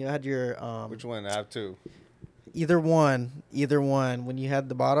when you had your Which one? I have two. Either one. When you had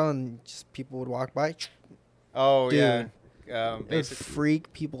the bottle and just people would walk by. Oh Dude, yeah. It would Basically,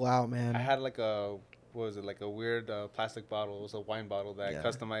 freak people out, man. I had like a like a weird plastic bottle. It was a wine bottle that Yeah.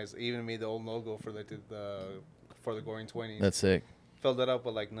 customized. Even made the old logo for the Goring 20s. That's sick. Filled it up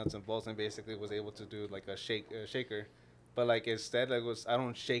with like nuts and bolts, and basically was able to do like a shaker. But like instead, I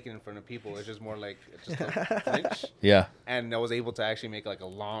don't shake it in front of people. It's just more like just a flinch. Yeah. And I was able to actually make like a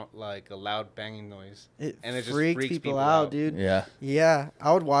loud banging noise. It And it just freaks freaks people people out, out. dude. Yeah. Yeah,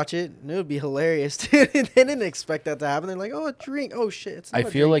 I would watch it. And it would be hilarious, dude. They didn't expect that to happen. They're like, "Oh, a drink. Oh shit, it's not I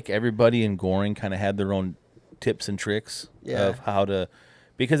a feel drink." like everybody in Goring kind of had their own tips and tricks Yeah. of how to,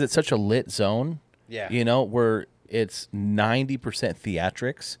 because it's such a lit zone. Yeah. You know, where it's 90%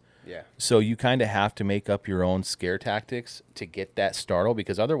 theatrics. Yeah. So you kind of have to make up your own scare tactics to get that startle,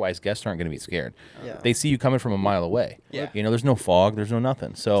 because otherwise guests aren't going to be scared. Yeah. They see you coming from a mile away. Yeah. You know, there's no fog, there's no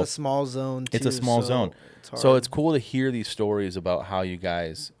nothing. So It's a small zone. it's a too, small so zone. It's So hard. it's cool to hear these stories about how you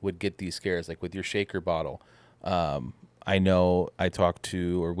guys would get these scares, like with your shaker bottle. I know we talked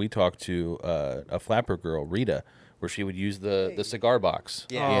to a flapper girl, Rita, where she would use the cigar box.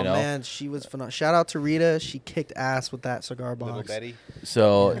 Yeah. Oh You know? man, she was phenomenal. Shout out to Rita. She kicked ass with that cigar box. Little Betty.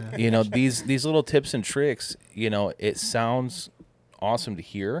 So, Yeah. you know, these little tips and tricks, you know, it sounds awesome to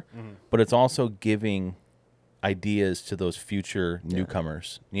hear, but it's also giving ideas to those future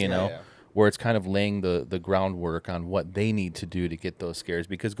newcomers, you know, yeah. where it's kind of laying the groundwork on what they need to do to get those scares,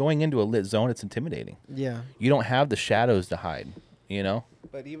 because going into a lit zone, it's intimidating. Yeah. You don't have the shadows to hide, you know?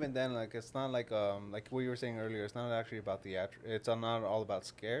 But even then, like it's not like what you were saying earlier. It's not actually about it's not all about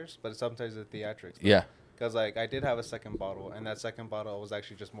scares, but it's sometimes the theatrics. Yeah. Because like I did have a second bottle, and that second bottle was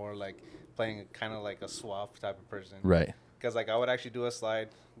actually just more like playing kind of like a suave type of person. Right. Because like I would actually do a slide,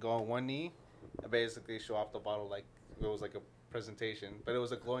 go on one knee, and basically show off the bottle like it was like a presentation, but it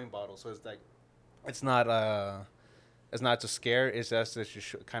was a glowing bottle, so it's like it's not to scare. It's just that you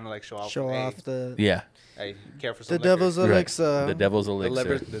kind of like show off. Show hey, off the Yeah. Hey, care for some the liquor. devil's Right. elixir. The devil's The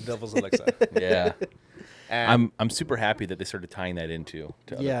elixir. the devil's elixir. Yeah. And I'm super happy that they started tying that to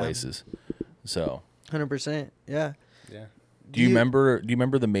other Yeah. places. So, 100%. Yeah. yeah. do you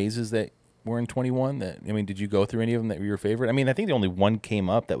remember the mazes that were in 21? Did you go through any of them that were your favorite? I mean, I think the only one came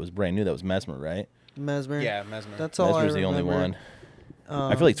up that was brand new. That was Mesmer, right? Mesmer? Yeah, Mesmer. That's all Mesmer's I the only remember. one.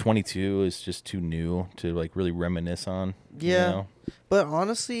 I feel like 22 is just too new to like really reminisce on. Yeah. You know? But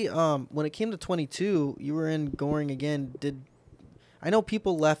honestly, when it came to 22, you were in Goring again. I know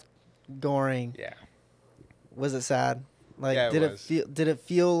people left Goring. Yeah. Was it sad? Like, Yeah, it did it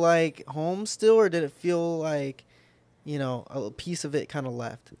feel like home still, or did it feel like, you know, a piece of it kind of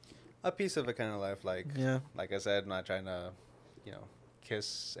left? A piece of it kind of left. Like, Yeah. like I said, not trying to,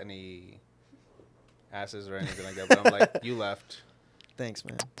 kiss any asses or anything like that. But I'm like, you left. Thanks,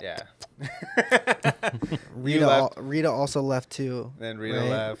 man. Yeah. Rita also left too. Then Rita right?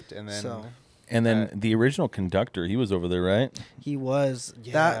 left, and then So And then the original conductor, he was over there, right? he was.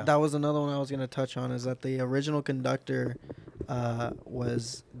 Yeah. That was another one I was gonna touch on. Is that the original conductor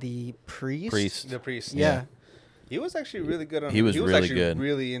was the priest? the priest. Yeah. He was actually really good on. He was really actually good.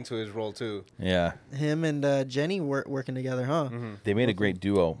 Really into his role too. Yeah. Him and Jenny working together, huh? Mm-hmm. They made a great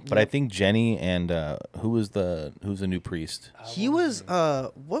duo. But I think Jenny and who's the new priest? He was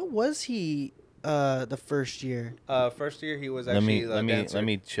what was he the first year? First year he was Let actually me a dancer. let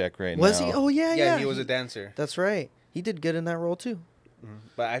me check right now. Was he? Oh yeah, Yeah, yeah. he was a dancer. That's right. He did good in that role too.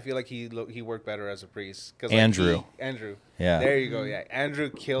 But I feel like he worked better as a priest. Cause Andrew. Andrew. Yeah. There you go. Yeah, Andrew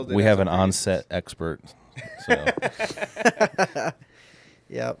killed it. We as have a an priest. on-set expert. So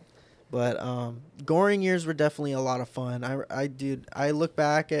Yep. But Goring Years were definitely a lot of fun. I look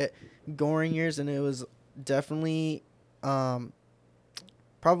back at Goring Years, and it was definitely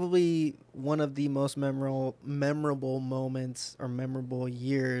probably one of the most memorable moments or memorable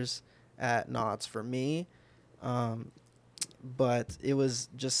years at Knott's for me. But it was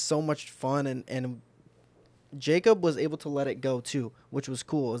just so much fun, and Jacob was able to let it go too, which was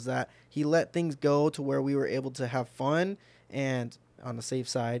cool. Is that he let things go to where we were able to have fun and on the safe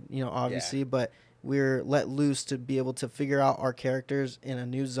side, obviously, but we're let loose to be able to figure out our characters in a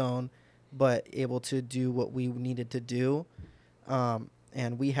new zone, but able to do what we needed to do.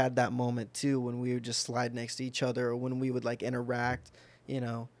 And we had that moment too when we would just slide next to each other or when we would like interact,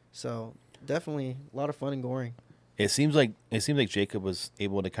 So definitely a lot of fun and Goring. It seems like Jacob was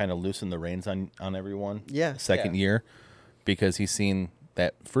able to kind of loosen the reins on everyone. Yeah. Second year, because he's seen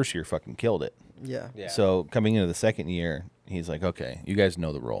that first year fucking killed it. Yeah. Yeah. So coming into the second year, he's like, okay, you guys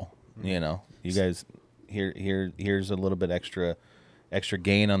know the role. Mm-hmm. You guys here's a little bit extra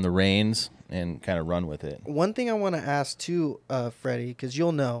gain on the reins and kind of run with it. One thing I want to ask too, Freddy, because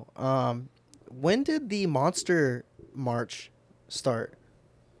you'll know, when did the Monster March start?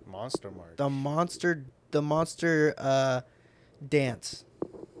 Monster March. The monster dance.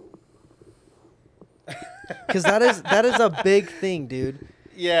 Because that is a big thing, dude.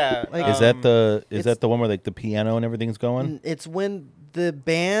 Yeah. Like, Is that the one where like the piano and everything's going? It's when the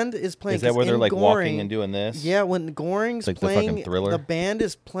band is playing. Is that where they're like Goring, walking and doing this? Yeah, when Goring's It's like the fucking playing, Thriller? the band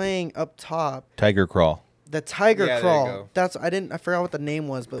is playing up top. Tiger Crawl. The Tiger Yeah, there you Crawl. go. I forgot what the name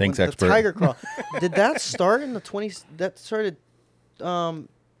was, but Thanks, when expert. the Tiger Crawl. Did that start in the 20s? That started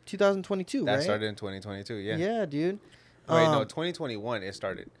 2022, That right? started in 2022. Yeah. Yeah, dude. Wait, no, 2021 it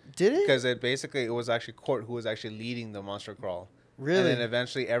started. Did it? Because it was actually Court who was actually leading the Monster Crawl. Really? And then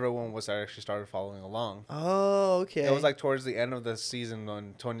eventually everyone was actually started following along. Oh, okay. It was like towards the end of the season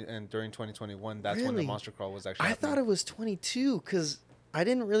and during 2021. That's when the Really? Monster Crawl was actually. I happening. thought it was 22 because I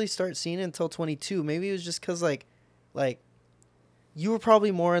didn't really start seeing it until 22. Maybe it was just because like you were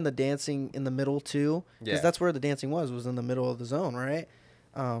probably more in the dancing in the middle too, because Yeah. that's where the dancing was in the middle of the zone, right?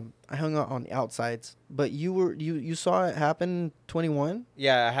 I hung out on the outsides, but you saw it happen 21.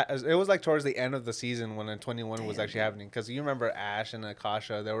 Yeah, it was like towards the end of the season when 21 was Damn, actually happening. Because you remember Ash and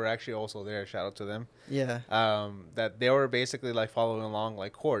Akasha, they were actually also there. Shout out to them. Yeah, That they were basically like following along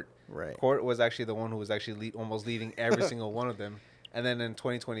like Court. right. Court was actually the one who was actually almost leading every single one of them. And then in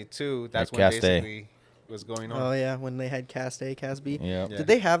 2022, that's Like when Cast A. basically was going on. Oh yeah, when they had Cast A, Cast B. Yeah. Yeah. Did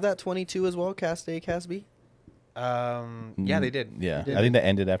they have that 22 as well? Cast A, Cast B. Yeah, they did. Yeah, Did I think it? that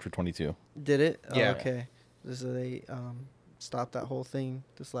ended after 22. Did it? Oh, Yeah. okay. So they stopped that whole thing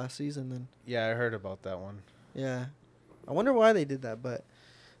this last season then. Yeah, I heard about that one. Yeah. I wonder why they did that, but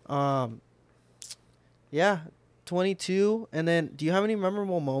yeah, 22. And then do you have any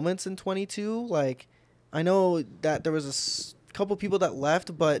memorable moments in 22? Like I know that there was a couple people that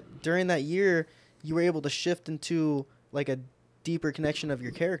left, but during that year you were able to shift into like a deeper connection of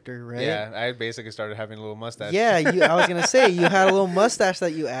your character, right? Yeah, I basically started having a little mustache. Yeah, I was going to say you had a little mustache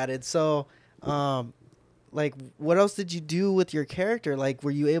that you added. So like what else did you do with your character? Like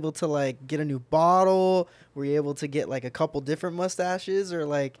were you able to like get a new bottle? Were you able to get like a couple different mustaches or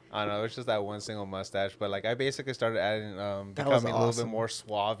like I don't know. It's just that one single mustache, but like I basically started adding, That was becoming a little awesome. bit more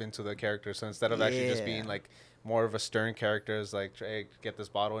suave into the character. So instead of actually just Yeah. being like more of a stern character, it's like hey, get this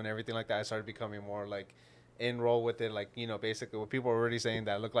bottle and everything like that, I started becoming more like in role with it. Like basically what people were already saying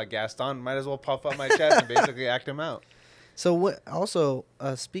that I look like Gaston, might as well puff up my chest and basically act him out. So what? Also,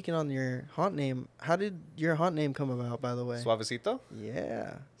 speaking on your haunt name, how did your haunt name come about? By the way, Suavicito.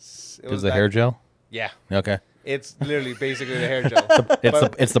 yeah. It Because the hair gel. Yeah, Okay, it's literally basically the hair gel.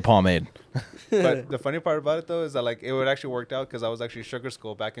 it's the pomade. But the funny part about it though is that like it would actually worked out because I was actually Sugar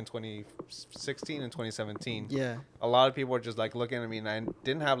Skull back in 2016 and 2017. Yeah. A lot of people were just like looking at me, and I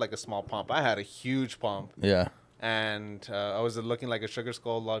didn't have like a small pump. I had a huge pump, Yeah. and I was looking like a Sugar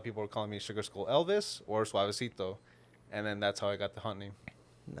Skull. A lot of people were calling me Sugar Skull Elvis or Suavicito, and then that's how I got the hunt name.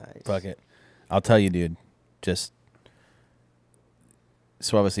 Nice. Fuck it. I'll tell you, dude. Just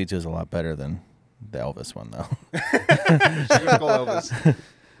Suavicito is a lot better than the Elvis one, though. Sugar Skull Elvis.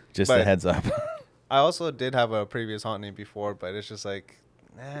 Just But- a heads up. I also did have a previous haunt name before, but it's just like,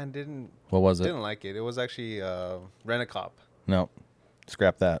 didn't What was it? didn't like it. It was actually Rent-A-Cop. No,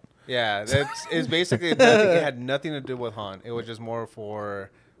 scrap that. Yeah, it's basically nothing, it had nothing to do with haunt. It was just more for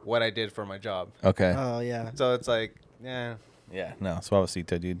what I did for my job. Okay. Oh yeah. So it's like, yeah. Yeah. No,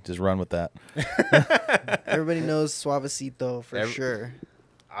 Suavicito, dude. Just run with that. Everybody knows Suavicito for Every- sure.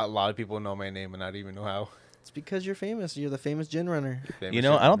 A lot of people know my name and not even know how. It's because you're famous. You're the famous gin runner. Famous You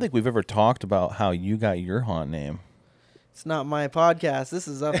know, I don't shit. think we've ever talked about how you got your haunt name. It's not my podcast. This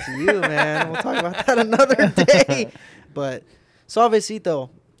is up to you, man. We'll talk about that another day. But Suavicito,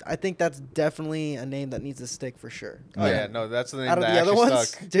 I think that's definitely a name that needs to stick for sure. Oh yeah, no, that's the name Out of that the other actually ones,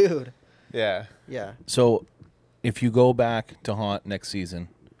 stuck. dude. Yeah. Yeah. So, if you go back to Haunt next season,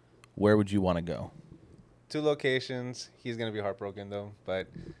 where would you want to go? 2 locations. He's gonna be heartbroken though, but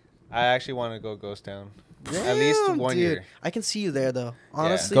I actually want to go Ghost Town. At least Damn, 1 dude. year. I can see you there though.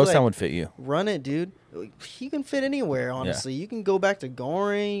 Honestly, Ghost like, Town would fit you. run it, dude. He can fit anywhere. Honestly, you can go back to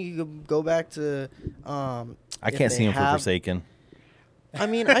Goring. You can go back to. I if can't they see him for have- Forsaken. I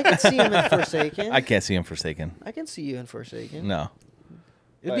mean, I can see him in Forsaken. I can't see him Forsaken. I can see you in Forsaken. No.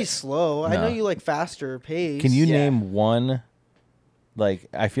 It'd be But- slow. I know No. you like faster pace. Can you Yeah. name one? Like,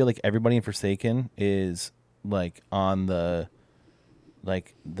 I feel like everybody in Forsaken is like on the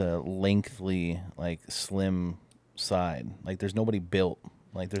lengthily, like slim side. Like, there's nobody built.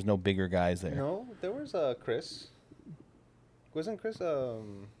 Like, there's no bigger guys there. No, there was Chris. Wasn't Chris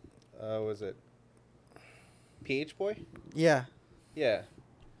was it PH Boy? Yeah. Yeah.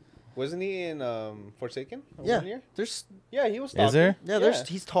 Wasn't he in Forsaken? Yeah. 1 year? There's. Yeah, he was. Is there? Yeah. There's.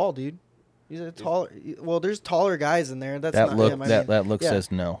 He's tall, dude. He's a taller. Well, the's taller guys in there. That's That not look. him. I that mean, look yeah.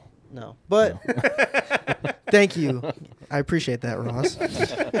 says no. No, but thank you. I appreciate that, Ross.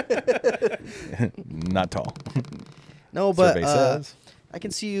 Not tall. No, but Survey says. I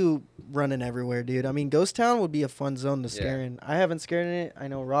can see you running everywhere, dude. I mean, Ghost Town would be a fun zone to scare Yeah. in. I haven't scared in it. I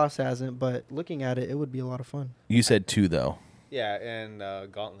know Ross hasn't, but looking at it, it would be a lot of fun. You said 2 though. Yeah, and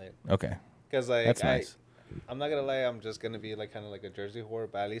Gauntlet. Okay, Because like that's nice. I'm not gonna lie, I'm just gonna be like kind of like a Jersey whore,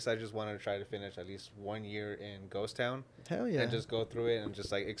 but at least I just wanted to try to finish at least 1 year in Ghost Town Hell yeah. and just go through it and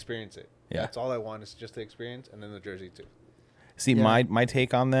just like experience it. Yeah. That's all I want is just to experience, and then the Jersey too. See, Yeah. my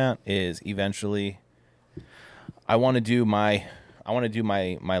take on that is eventually, I want to do my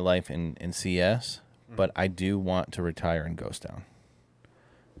life in CS, but I do want to retire in Ghost Town.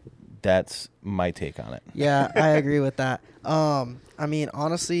 That's my take on it. Yeah, I agree with that. I mean,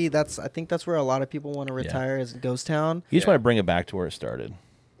 honestly, I think that's where a lot of people want to retire is Ghost Town. You just Yeah. want to bring it back to where it started.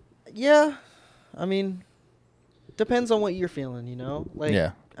 Yeah, I mean, depends on what you're feeling, you know. Like,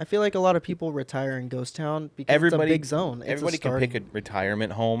 Yeah. I feel like a lot of people retire in Ghost Town because Everybody, it's a big zone. It's everybody can pick a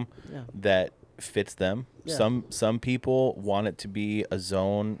retirement home Yeah. that fits them. Yeah. Some people want it to be a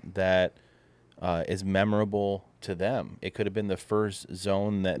zone that is memorable to them. It could have been the first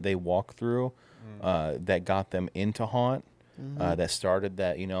zone that they walk through that got them into Haunt, that started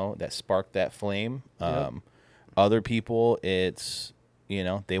that, that sparked that flame. Yep. Other people, it's,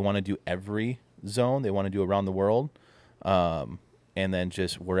 they want to do every zone. They want to do around the world. And then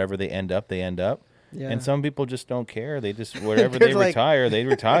just wherever they end up, they end up. Yeah. And some people just don't care. They just, wherever They're they like, retire, they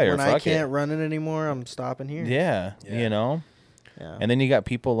retire. When I Fuck can't it. run it anymore, I'm stopping here. Yeah, Yeah. Yeah. And then you got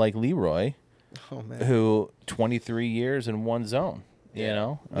people like Leroy, Oh man. who 23 years in one zone, you Yeah.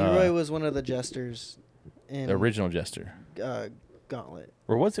 know? Leroy was one of the jesters in the original Jester. Gauntlet.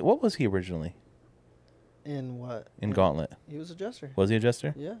 Or what was he originally In what? in Gauntlet? He was a jester. Was he a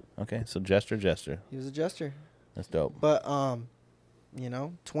Jester? Yeah, Okay, so Jester. he was a jester. That's dope. But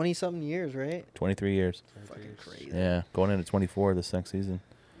 20 something years, right? 23 years. Fucking crazy. Yeah, going into 24 this next season.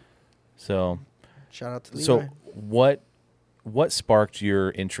 So, Shout out to Leroy. so what sparked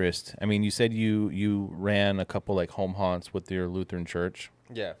your interest? I mean, you said you ran a couple like home haunts with your Lutheran church.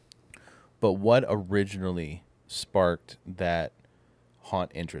 Yeah. But what originally sparked that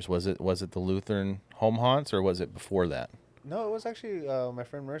haunt interest? Was it the Lutheran home haunts, or was it before that? No, it was actually my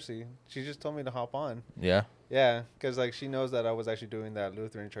friend Mercy. She just told me to hop on. Yeah. Yeah, because like she knows that I was actually doing that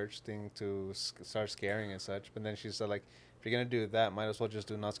Lutheran church thing to start scaring and such. But then she said like, if you're gonna do that, might as well just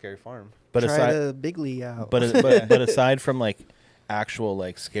do Not Scary Farm. But Try aside, to big league out. but aside from like actual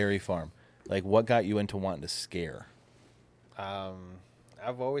like scary farm, like what got you into wanting to scare?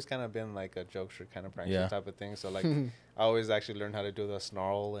 I've always kind of been like a jokester kind of prankster Yeah. type of thing. So like, I always actually learned how to do the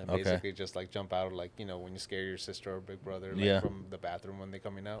snarl and Okay. basically just like jump out, like when you scare your sister or big brother, like Yeah. from the bathroom when they're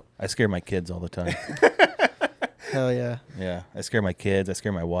coming out. I scare my kids all the time. Hell yeah. Yeah, I scare my kids. I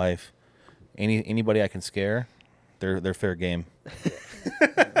scare my wife. Anybody I can scare, they're fair game.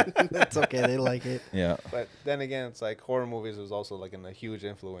 That's okay. They like it. Yeah. But then again, it's like horror movies was also like a huge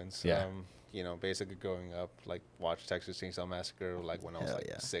influence. Yeah. Basically growing up, like watch Texas Chainsaw Massacre, like when I was Hell like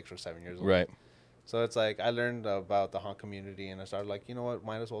yeah. 6 or 7 years old. Right. So it's like I learned about the haunt community, and I started like, you know what,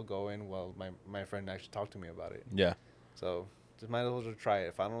 might as well go in. Well, my friend actually talked to me about it, Yeah. so just might as well just try it.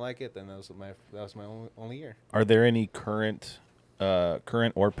 If I don't like it, then that was my only year. Are there any current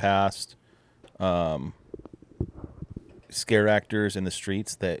or past scare actors in the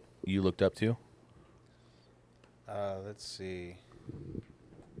streets that you looked up to? Let's see.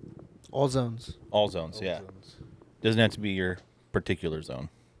 All zones. All zones, Old yeah. zones. Doesn't have to be your particular zone.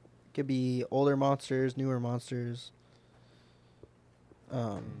 Could be older monsters, newer monsters.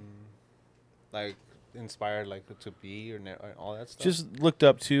 Like inspired, like to be or all that stuff. Just looked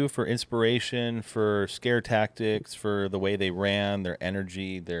up to for inspiration, for scare tactics, for the way they ran, their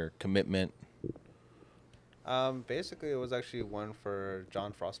energy, their commitment. Basically, it was actually one for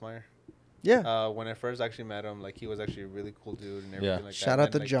John Frostmeyer. Yeah. When I first actually met him, like he was actually a really cool dude and everything Yeah. like that. Shout out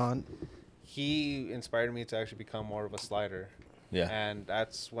And, to like, John. He inspired me to actually become more of a slider. Yeah. And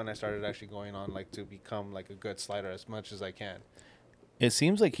that's when I started actually going on like to become like a good slider as much as I can. It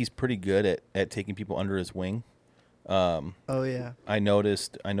seems like he's pretty good at taking people under his wing. Oh yeah. I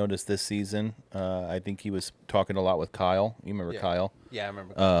noticed this season. I think he was talking a lot with Kyle. You remember Kyle? Yeah, I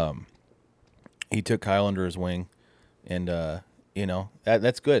remember. He took Kyle under his wing, and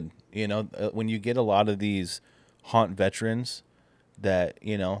that's good. When you get a lot of these haunt veterans that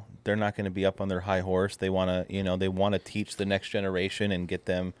they're not going to be up on their high horse. They want to teach the next generation and get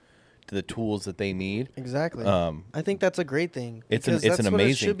them to the tools that they need. Exactly. I think that's a great thing. It's because an that's what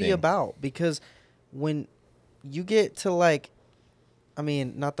amazing it should be thing. about. Because when you get to like, I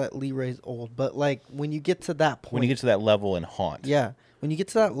mean, not that Leroy's old, but like when you get to that point, When you get to that level in haunt, yeah, when you get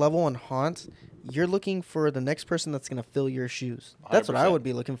to that level in haunt, you're looking for the next person that's gonna fill your shoes. That's what I 100%. would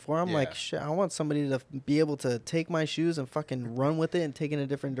be looking for. I'm Yeah. like, shit, I want somebody to be able to take my shoes and fucking run with it and take it in a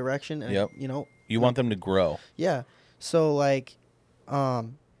different direction. And, Yep. You want them to grow. Yeah. So like,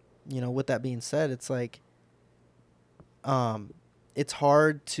 with that being said, it's like, it's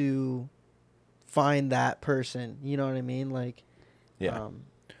hard to find that person. You know what I mean? Like, Yeah.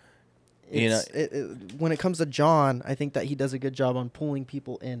 when it comes to John, I think that he does a good job on pulling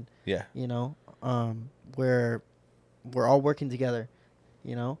people in. Yeah. Where we're all working together.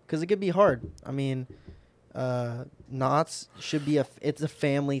 Because it could be hard. I mean, knots should be it's a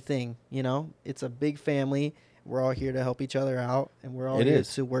family thing. It's a big family. We're all here to help each other out, and we're all It here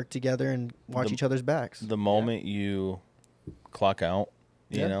is. to work together and watch The- each other's backs. The moment you clock out,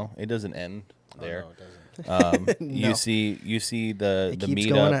 Yeah. it doesn't end there. Oh, no, it doesn't. You No. see the It the keeps meetups.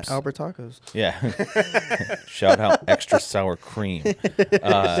 going at Albert Tacos. Yeah. Shout out extra sour cream.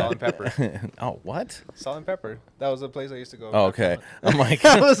 Salt and pepper. Oh, what? Salt and pepper. That was the place I used to go. Oh, okay. I'm like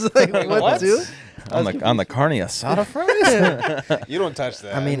I was like, Wait, what, what? dude? on the carne asada fries. You don't touch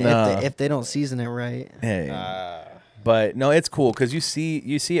that. I mean, No. if they don't season it right. Hey. Ah. But no, it's cool because you see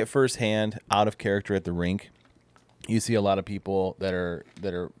it firsthand, out of character at the rink. You see a lot of people that are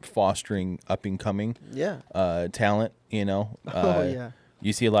fostering up and coming Yeah. talent. Oh, yeah.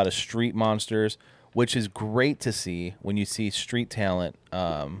 You see a lot of street monsters, which is great to see when you see street talent.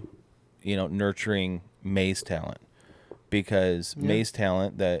 Nurturing maze talent, because maze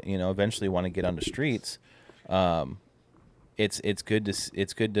talent that eventually want to get on the streets. It's good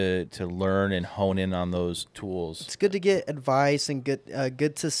to learn and hone in on those tools. It's good to get advice and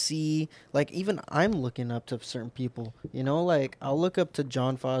good to see. Like, even I'm looking up to certain people. Like, I'll look up to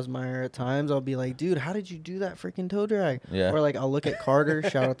John Fosmeyer at times. I'll be like, dude, how did you do that freaking toe drag? Yeah. Or like, I'll look at Carter.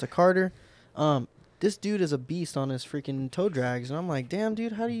 Shout out to Carter. This dude is a beast on his freaking toe drags, and I'm like, damn,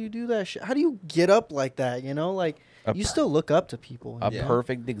 dude, how do you do that shit? How do you get up like that? Like, you still look up to people. A you know?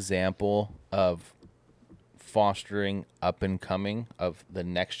 perfect example of fostering up and coming of the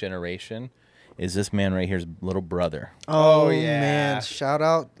next generation is this man right here's little brother. Oh, yeah. man, shout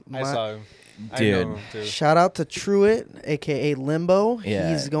out. I saw him. Dude. I know him too. Shout out to Truitt, aka Limbo. Yeah.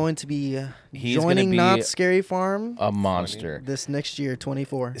 He's going to be He's gonna joining be Not Scary Farm A monster. this next year,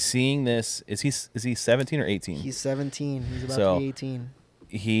 24. Seeing this, is he 17 or 18? He's 17. He's about So- to be 18.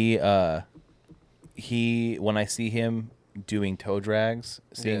 He when I see him doing toe drags,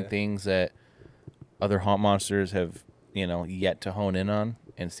 seeing Yeah. things that other haunt monsters have yet to hone in on,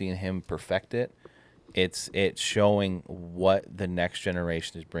 and seeing him perfect it, it's showing what the next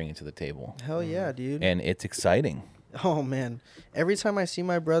generation is bringing to the table, Hell yeah, dude. and it's exciting. Oh, man. Every time I see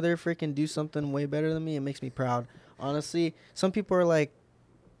my brother freaking do something way better than me, it makes me proud. Honestly, some people are like,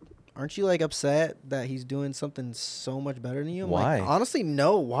 aren't you like upset that he's doing something so much better than you? I'm Why? Like, honestly,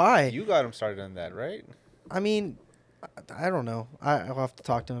 no. Why? You got him started on that, right? I mean, I don't know. I'll have to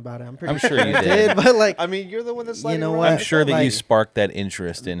talk to him about it. I'm pretty I'm sure you I did. But like, I mean, you're the one that's You know around what? I'm with sure him. that you Like- sparked that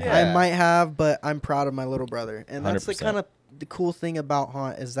interest in him. Yeah. I might have, but I'm proud of my little brother. And that's the 100%. kind of the cool thing about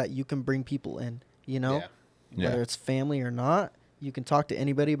Haunt is that you can bring people in, Yeah. Yeah. whether it's family or not. You can talk to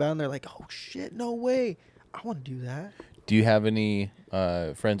anybody about it and they're like, oh, shit, no way. I want to do that. Do you have any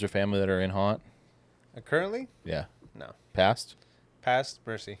friends or family that are in haunt? Currently, Yeah. no. Past? Past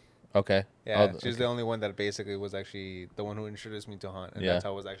Mercy. Okay. Yeah, Oh, she's the only one that basically was actually the one who introduced me to Haunt, and Yeah. that's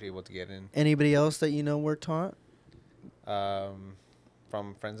how I was actually able to get in. Anybody else that you know worked Haunt?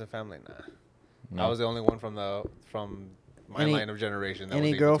 From friends and family, nah. I was the only one from my line of generation. That was Any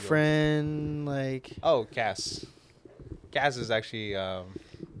able to go. girlfriend, like... Oh, Cass. Cass is actually...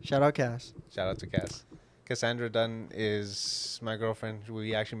 shout out Cass. Shout out to Cass. Cassandra Dunn is my girlfriend.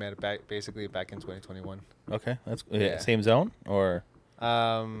 We actually met back in 2021. Okay, that's Yeah. same zone or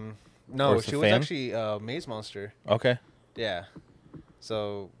No, Or she was fan? actually a Maze Monster. okay. Yeah.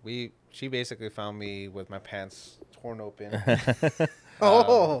 So she basically found me with my pants torn open.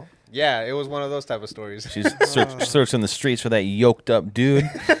 Oh. Yeah, it was one of those type of stories. She's searching the streets for that yoked up dude.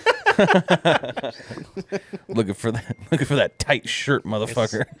 looking for that tight shirt,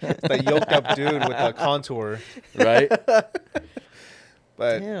 motherfucker. It's the yoked up dude with the contour. Right?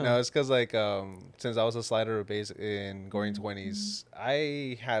 But Damn. no, it's because like since I was a slider in Goring 20s,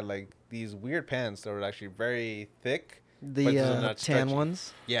 I had like these weird pants that were actually very thick. but they're The not tan stretchy.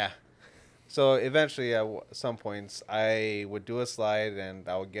 ones. Yeah. So eventually, at some points, I would do a slide and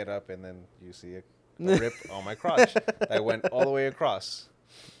I would get up and then you see a rip on my crotch that went all the way across.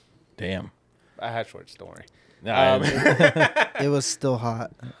 Damn. I had shorts, don't worry. Nah, It was still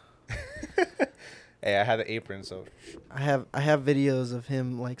hot. Hey, I had the apron, so I have videos of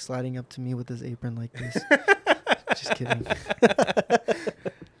him like sliding up to me with his apron like this. Just kidding.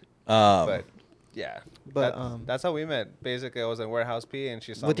 but yeah. But that's how we met. Basically, I was in warehouse P and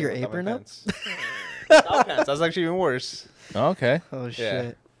she saw With me your without my apron up? pants. Without pants. That's actually even worse. okay. oh Yeah.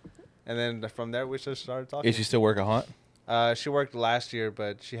 shit. And then from there, we just started talking. Is she still working hot? She worked last year,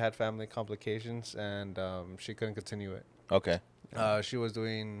 but she had family complications and she couldn't continue it. Okay. She was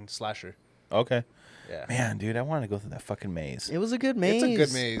doing slasher. Okay. Yeah. Man, dude, I want to go through that fucking maze. It was a good maze. It's a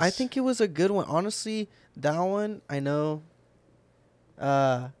good maze. I think it was a good one. Honestly, that one I know.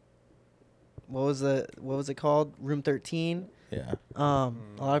 What was it called? Room 13. Yeah. A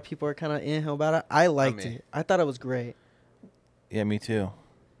lot of people are kind of in about it. I liked me. it. I thought it was great. Yeah, me too.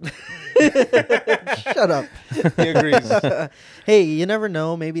 Shut up. He agrees. Hey, you never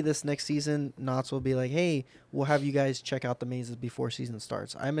know. Maybe this next season, Knott's will be like, hey, we'll have you guys check out the mazes before season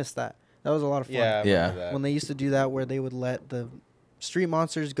starts. I missed that. That was a lot of fun. Yeah. I Yeah. remember that. When they used to do that, where they would let the street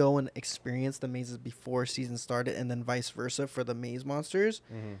monsters go and experience the mazes before season started, and then vice versa for the maze monsters.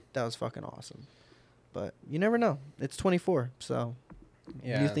 Mhm. That was fucking awesome. But you never know. It's 24, so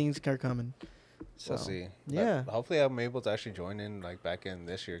Yeah. new things are coming. So We'll see. But yeah. hopefully, I'm able to actually join in like back in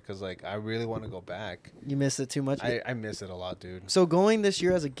this year because like I really want to go back. You miss it too much. I miss it a lot, dude. So going this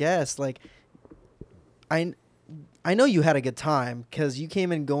year as a guest, like, I know you had a good time because you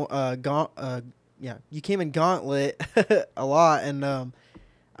came in you came in Gauntlet a lot, and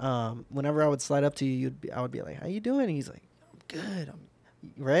whenever I would slide up to you, I would be like, "How you doing?" And he's like, "I'm good."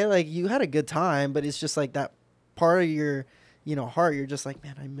 Right? Like you had a good time, but it's just like that part of your, heart. You're just like,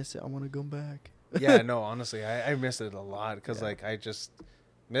 "Man, I miss it. I want to go back." Yeah, no, honestly, I miss it a lot because like I just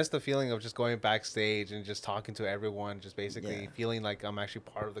miss the feeling of just going backstage and just talking to everyone, just basically feeling like I'm actually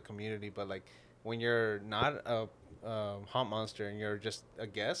part of the community. But like when you're not a haunt monster and you're just a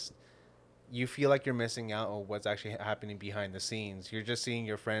guest, you feel like you're missing out on what's actually happening behind the scenes. You're just seeing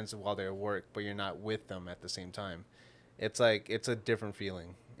your friends while they're at work, but you're not with them at the same time. It's like it's a different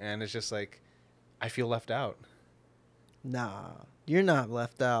feeling, and it's just like I feel left out. Nah, you're not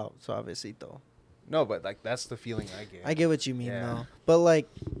left out, Suavicito. No, but like that's the feeling I get. I get what you mean, Yeah. though. But like,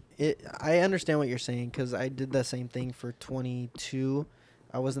 I understand what you're saying because I did the same thing for 22.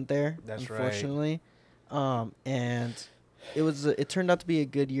 I wasn't there, That's right. unfortunately. And it turned out to be a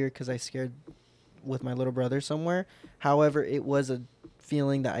good year because I scared with my little brother somewhere. However, it was a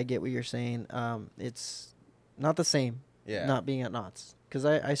feeling that I get what you're saying. It's not the same. Yeah. Not being at Knott's because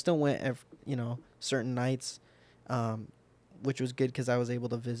I still went certain nights, which was good because I was able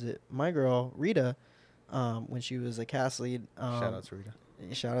to visit my girl Rita when she was a cast lead. Shout out to Rita.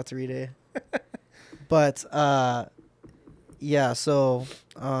 Shout out to Rita. But yeah, so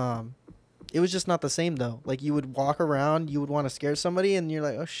it was just not the same though. Like you would walk around, you would want to scare somebody, and you're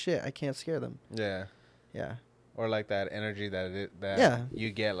like, oh shit, I can't scare them. Yeah. Yeah. Or like that energy that Yeah.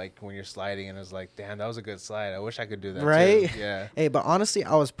 you get like when you're sliding and it's like, damn, that was a good slide. I wish I could do that Right? too. Yeah. Hey, but honestly,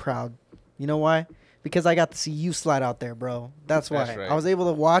 I was proud. You know why? Because I got to see you slide out there, bro. That's why. That's right. I was able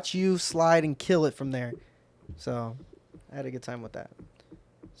to watch you slide and kill it from there. So I had a good time with that.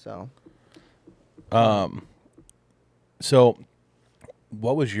 So So,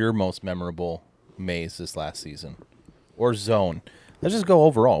 what was your most memorable maze this last season, or zone? Let's just go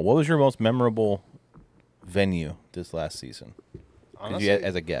overall. What was your most memorable venue this last season? Honestly,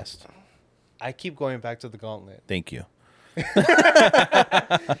 As a guest. I keep going back to the Gauntlet. Thank you.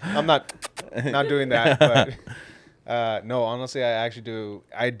 I'm not doing that, but No, honestly, I actually do.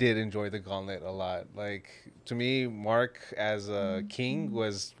 I did enjoy the Gauntlet a lot. Like, to me, Mark as a king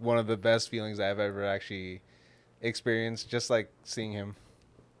was one of the best feelings I've ever actually experienced. Just like seeing him.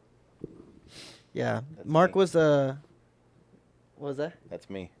 Yeah, That's Mark me. was what was that? That's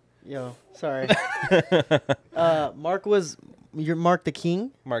me. Yo, sorry. Mark was you're Mark the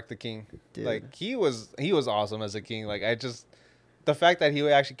King. Mark the King. Dude. Like he was awesome as a king. Like the fact that he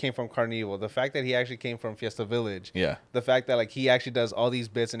actually came from Carnival, the fact that he actually came from Fiesta Village, Yeah. the fact that like he actually does all these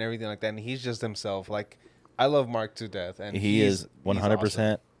bits and everything like that, and he's just himself. Like I love Mark to death, and He is he's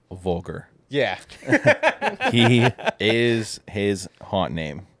 100% vulgar. Yeah. He is his haunt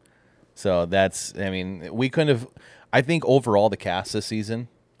name. So that's, I mean, we couldn't have, I think overall the cast this season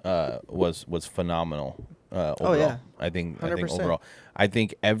was phenomenal. Overall. yeah. I think 100%. overall, I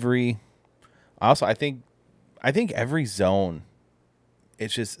think every zone,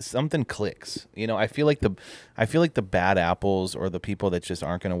 it's just something clicks. You know, I feel like the bad apples or the people that just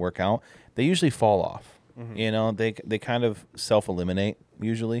aren't going to work out, they usually fall off. Mm-hmm. You know, they kind of self-eliminate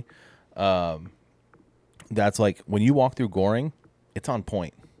usually. That's like when you walk through Goring, it's on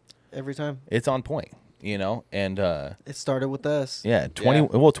point. Every time. It's on point, you know, and It started with us. yeah,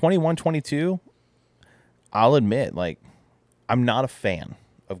 21, 22, I'll admit, like, I'm not a fan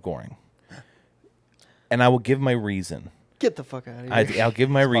of Goring. And I will give my reason. Get the fuck out of here. I'll give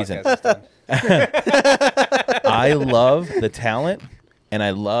my reason. Podcast is done. I love the talent, and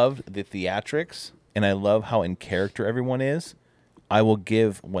I love the theatrics, and I love how in character everyone is. I will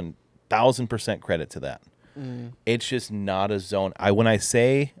give 1,000% credit to that. It's just not a zone. When I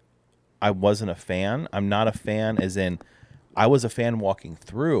say I wasn't a fan, I'm not a fan as in I was a fan walking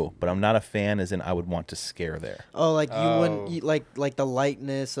through, but I'm not a fan as in I would want to scare there. Oh, like you Oh. wouldn't like the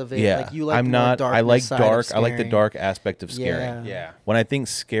lightness of it. Yeah, Like you like I'm more not. I darkness like side of dark. I like the scaring. dark aspect of scaring. Yeah. Yeah. When I think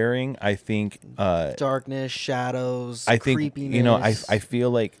scaring, I think Darkness, shadows, I think creepiness. you know I feel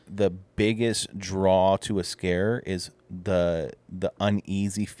like the biggest draw to a scare is the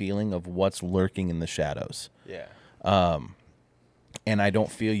uneasy feeling of what's lurking in the shadows. Yeah. And I don't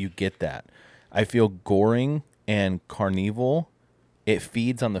feel you get that. I feel Goring and Carnival, it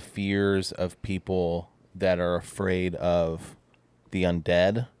feeds on the fears of people that are afraid of the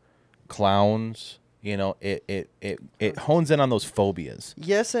undead, clowns. You know, it hones in on those phobias.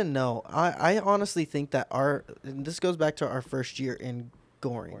 Yes and no. I honestly think that and this goes back to our first year in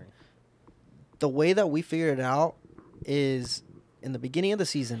Goring. The way that we figured it out is in the beginning of the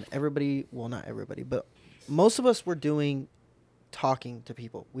season, not everybody, but most of us were doing talking to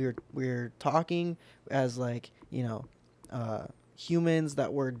people. We were talking as like, you know, humans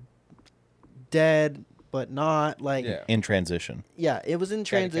that were dead but not like Yeah. In transition. yeah, it was in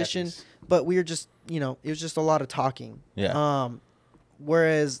transition, Catties. but we were just, you know, it was just a lot of talking. Yeah.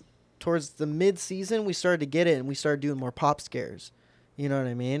 Whereas towards the mid-season, we started to get it and we started doing more pop scares. You know what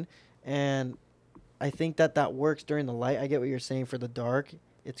I mean? And I think that works during the light. I get what you're saying for the dark.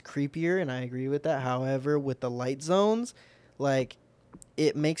 It's creepier, and I agree with that. However, with the light zones, like,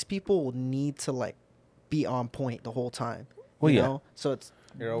 it makes people need to, like, be on point the whole time. Well, you yeah. know? So it's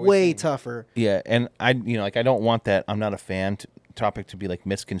You're always way seeing- tougher. Yeah, and I don't want that. I'm not a fan topic to be like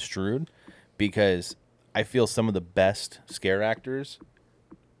misconstrued, because I feel some of the best scare actors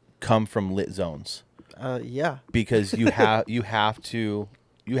come from lit zones, Yeah. because you have to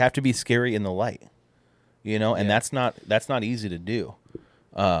be scary in the light, you know, and Yeah. that's not easy to do.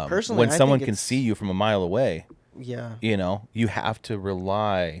 Personally, when I someone think can it's- see you from a mile away, Yeah. you know, you have to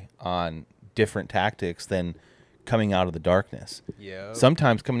rely on different tactics than coming out of the darkness. Yeah.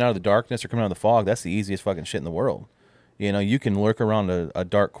 Sometimes coming out of the darkness or coming out of the fog, that's the easiest fucking shit in the world. You know, you can lurk around a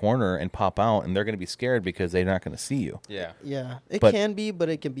dark corner and pop out, and they're going to be scared because they're not going to see you. Yeah. Yeah. It But- can be, but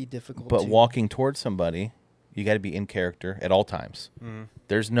it can be difficult But too. walking towards somebody, you got to be in character at all times. Mm-hmm.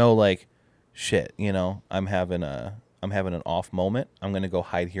 There's no like, shit, you know, I'm having an off moment. I'm going to go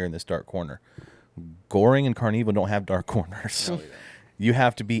hide here in this dark corner. Goring and Carnival don't have dark corners. No, we don't. You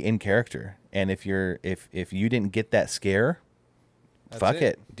have to be in character. And if you didn't get that scare, That's fuck it.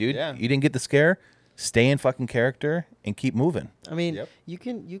 it, dude. Yeah. You didn't get the scare, stay in fucking character and keep moving. I mean, Yep. you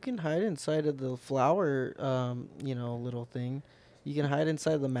can hide inside of the flower, you know, little thing. You can hide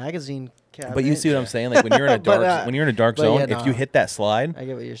inside of the magazine cabinet. But you see what I'm saying? Like when you're in a But, dark when you're in a dark but zone, yeah, if you no. hit that slide I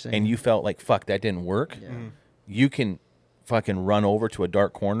get what you're saying. and you felt like fuck that didn't work, Yeah. Mm-hmm. you can fucking run over to a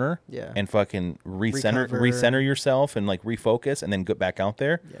dark corner Yeah. and fucking Recover. recenter yourself and like refocus and then get back out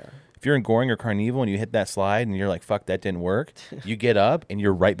there. Yeah. If you're in Goring or Carnival and you hit that slide and you're like fuck that didn't work, you get up and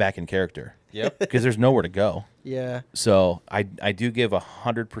you're right back in character Yep. because there's nowhere to go. Yeah. So I do give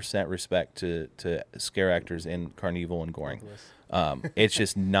 100% respect to scare actors in Carnival and Goring. It's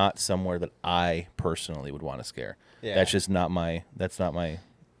just not somewhere that I personally would want to scare. Yeah. That's just not my. That's not my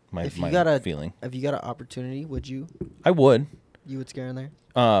If you my got a feeling. If you got an opportunity, would you? I would. You would scare in there?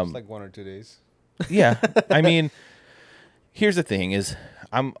 It's like 1 or 2 days. Yeah. I mean, here's the thing: is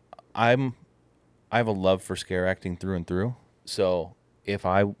I have a love for scare acting through and through. So if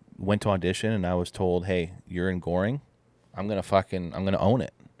I went to audition and I was told, "Hey, you're in Goring," I'm gonna own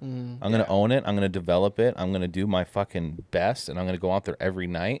it. I'm gonna own it. I'm gonna develop it. I'm gonna do my fucking best, and I'm gonna go out there every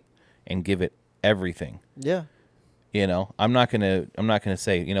night and give it everything. Yeah. You know, I'm not gonna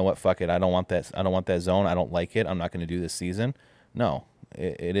say, you know what, fuck it. I don't want that. I don't want that zone. I don't like it. I'm not gonna do this season. No,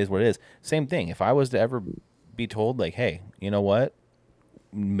 it is what it is. Same thing. If I was to ever be told, like, hey, you know what,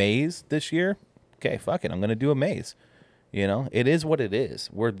 maze this year, okay, fuck it. I'm gonna do a maze. You know, it is what it is.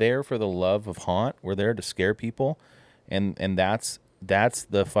 We're there for the love of haunt. We're there to scare people, and that's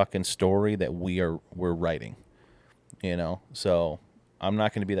the fucking story that we're writing. You know, so I'm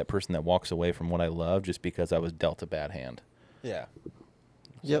not going to be that person that walks away from what I love just because I was dealt a bad hand. Yeah.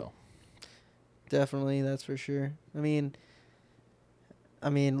 Yep. So. Definitely, that's for sure. I mean,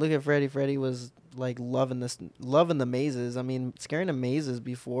 look at Freddy. Freddy was like loving the mazes. I mean, scaring the mazes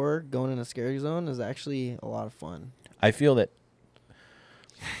before going in a scary zone is actually a lot of fun. I feel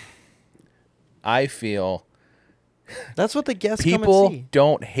That's what the guests come and people see.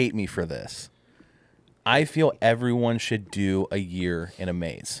 don't hate me for this. I feel everyone should do a year in a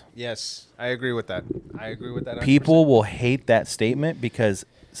maze. Yes, I agree with that. 100%. People will hate that statement because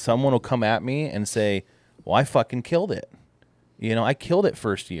someone will come at me and say, well, I fucking killed it. You know, I killed it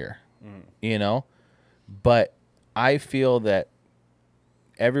first year. You know? But I feel that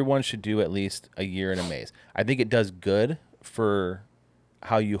everyone should do at least a year in a maze. I think it does good for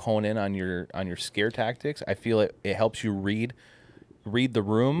how you hone in on your scare tactics. I feel it helps you read the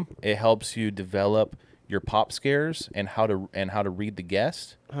room. It helps you develop your pop scares and how to read the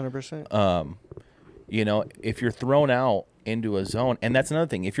guest. 100%. You know, if you're thrown out into a zone, and that's another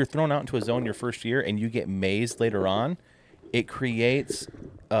thing. If you're thrown out into a zone your first year and you get mazed later on, it creates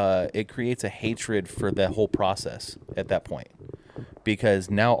a hatred for the whole process at that point. Because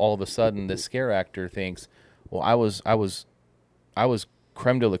now all of a sudden the scare actor thinks, well, I was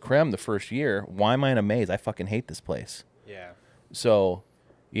creme de la creme the first year. Why am I in a maze? I fucking hate this place. Yeah. So,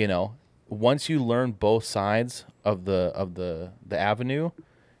 you know, once you learn both sides of the avenue,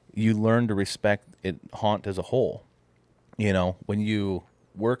 you learn to respect it, haunt as a whole. You know, when you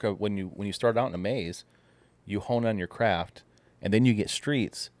start out in a maze, you hone on your craft, and then you get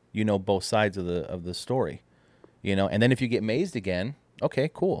streets. You know both sides of the story. You know, and then if you get mazed again, okay,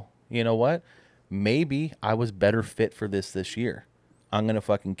 cool. You know what? Maybe I was better fit for this year. I'm gonna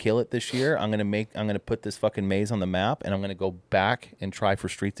fucking kill it this year. I'm gonna put this fucking maze on the map, and I'm gonna go back and try for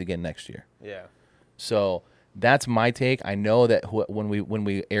streets again next year. Yeah. So that's my take. I know that when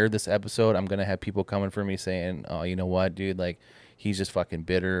we air this episode, I'm gonna have people coming for me saying, "Oh, you know what, dude? Like, he's just fucking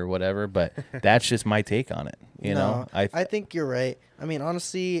bitter or whatever." But that's just my take on it. You know, I think you're right. I mean,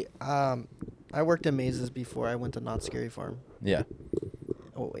 honestly, I worked in mazes before I went to Not Scary Farm. Yeah.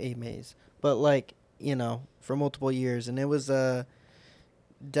 Oh, a maze. But, like, you know, for multiple years. And it was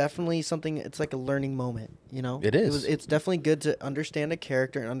definitely something, it's like a learning moment, you know? It is. It's definitely good to understand a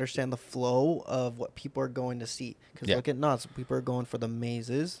character and understand the flow of what people are going to see. Because look at Knots. People are going for the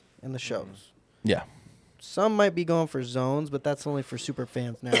mazes and the shows. Yeah. Some might be going for zones, but that's only for super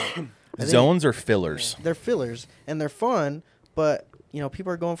fans now. Zones are fillers. They're fillers, and they're fun, but, you know,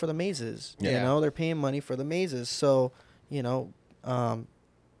 people are going for the mazes. Yeah. You know, they're paying money for the mazes. So, you know, no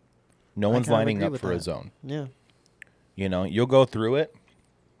one's kind of lining agree up with for a that. zone. Yeah. You know, you'll go through it.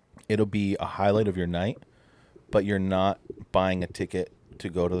 It'll be a highlight of your night, but you're not buying a ticket to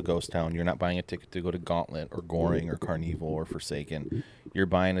go to the ghost town. You're not buying a ticket to go to Gauntlet or Goring or Carnival or Forsaken. You're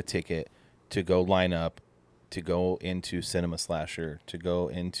buying a ticket to go line up, to go into Cinema Slasher, to go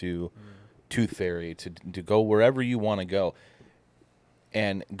into Tooth Fairy, to go wherever you want to go.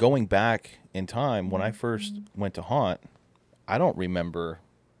 And going back in time, when I first went to haunt, I don't remember,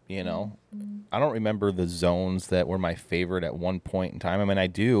 you know, I don't remember the zones that were my favorite at one point in time. I mean, I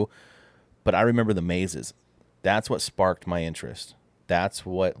do, but I remember the mazes. That's what sparked my interest. That's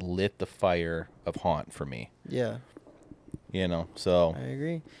what lit the fire of haunt for me. Yeah. You know, so I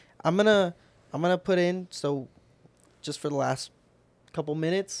agree. I'm gonna put in, so just for the last couple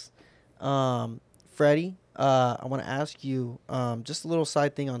minutes, Freddy, I want to ask you just a little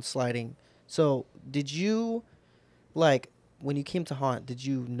side thing on sliding. So did you, like, when you came to haunt, did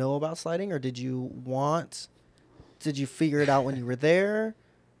you know about sliding, or did you figure it out when you were there?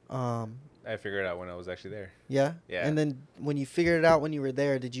 I figured it out when I was actually there. Yeah. Yeah. And then when you figured it out when you were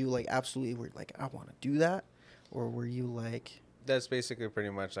there, did you, like, absolutely were like, I want to do that, or were you like, That's basically pretty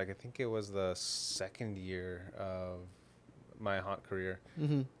much like I think it was the second year of my haunt career.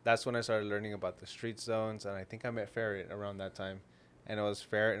 Mm-hmm. That's when I started learning about the street zones, and I think I met Ferret around that time, and it was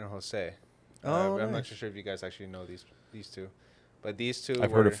Ferret and Jose. Oh, I'm not nice. sure if you guys actually know these two, but these two.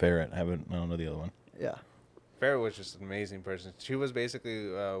 I've heard of Ferret. I don't know the other one. Yeah. Ferret was just an amazing person. She was basically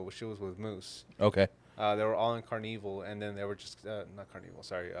she was with Moose. Okay. They were all in Carnival, and then they were just not Carnival.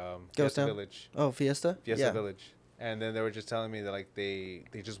 Sorry, Ghost Fiesta Town? Village. Oh, Fiesta. Fiesta Yeah. Village. And then they were just telling me that like they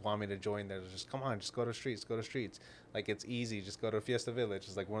just want me to join. They're just come on, just go to streets, go to streets. Like it's easy, just go to Fiesta Village.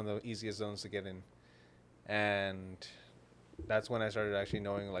 It's like one of the easiest zones to get in. And that's when I started actually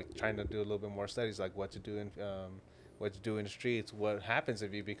knowing, like trying to do a little bit more studies, like what to do in the streets, what happens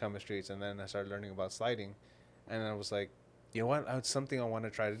if you become a streets. And then I started learning about sliding, and I was like, you know what, it's something I want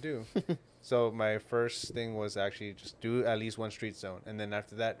to try to do. So my first thing was actually just do at least one street zone, and then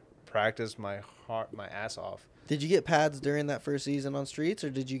after that, practice my ass off. Did you get pads during that first season on streets, or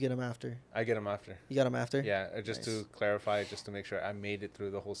did you get them after? I get them after. You got them after? Yeah, just Nice. to clarify, just to make sure I made it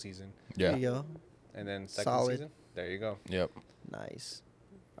through the whole season. There Yeah. you go. And then second Solid. season, there you go. Yep. Nice.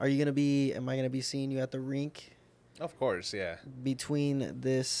 Am I gonna be seeing you at the rink Of course, yeah. between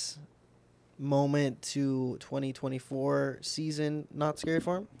this moment to 2024 season? Not Scary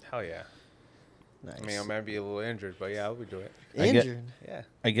Farm? Hell yeah. Nice. I mean, I might be a little injured, but yeah, I'll be doing it. I get- Injured? Yeah.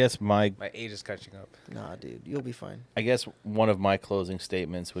 I guess My age is catching up. Nah, dude. You'll be fine. one of my closing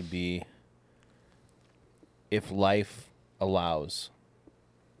statements would be, if life allows,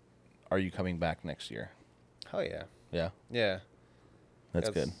 are you coming back next year? Hell yeah. Yeah. Yeah. That's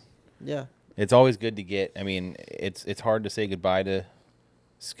good. Yeah. It's always good to get. I mean, it's hard to say goodbye to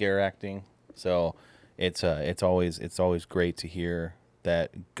scare acting, so it's always great to hear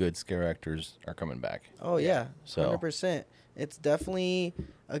that good scare actors are coming back. Oh, yeah. So- 100%. It's definitely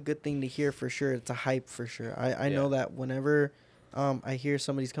a good thing to hear for sure. It's a hype for sure. I know that whenever I hear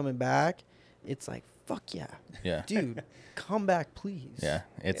somebody's coming back, it's like, fuck yeah. Yeah. Dude, come back, please. Yeah,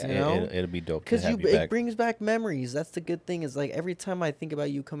 it's You know? it'll be dope to Because have you it back. brings back memories. That's the good thing is like every time I think about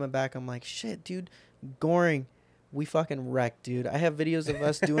you coming back, I'm like, shit, dude, Goring, we fucking wrecked, dude. I have videos of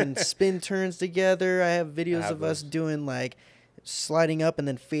us doing spin turns together. I have videos have of us those. doing like sliding up and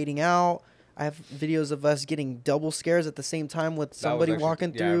then fading out. I have videos of us getting double scares at the same time with That was somebody actually-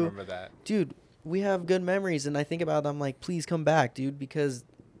 walking yeah, I through. remember that. Dude, we have good memories, and I think about it, I'm like, please come back, dude, because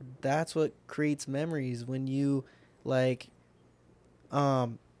that's what creates memories when you like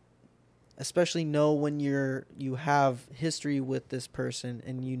especially know when you have history with this person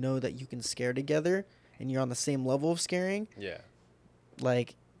and you know that you can scare together and you're on the same level of scaring. Yeah.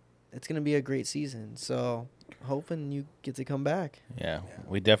 Like, it's gonna be a great season, so hoping you get to come back. Yeah,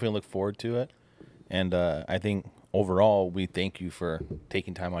 we definitely look forward to it, and I think overall we thank you for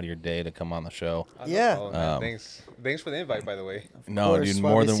taking time out of your day to come on the show. Oh, no Yeah. problem, man. Thanks for the invite, by the way. No, course, dude,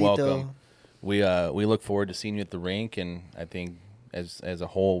 more than Suavicito. welcome. We look forward to seeing you at the rink, and I think as a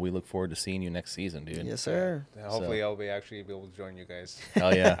whole we look forward to seeing you next season, dude. Yes, sir. And hopefully I'll be able to join you guys.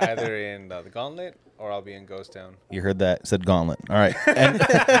 Hell yeah. Either in the Gauntlet or I'll be in Ghost Town. You heard that? Said Gauntlet. All right. And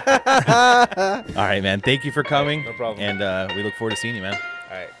all right, man. Thank you for coming. No problem. And we look forward to seeing you, man.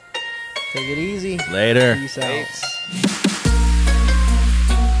 All right. Take it easy. Later. Peace out. Thanks.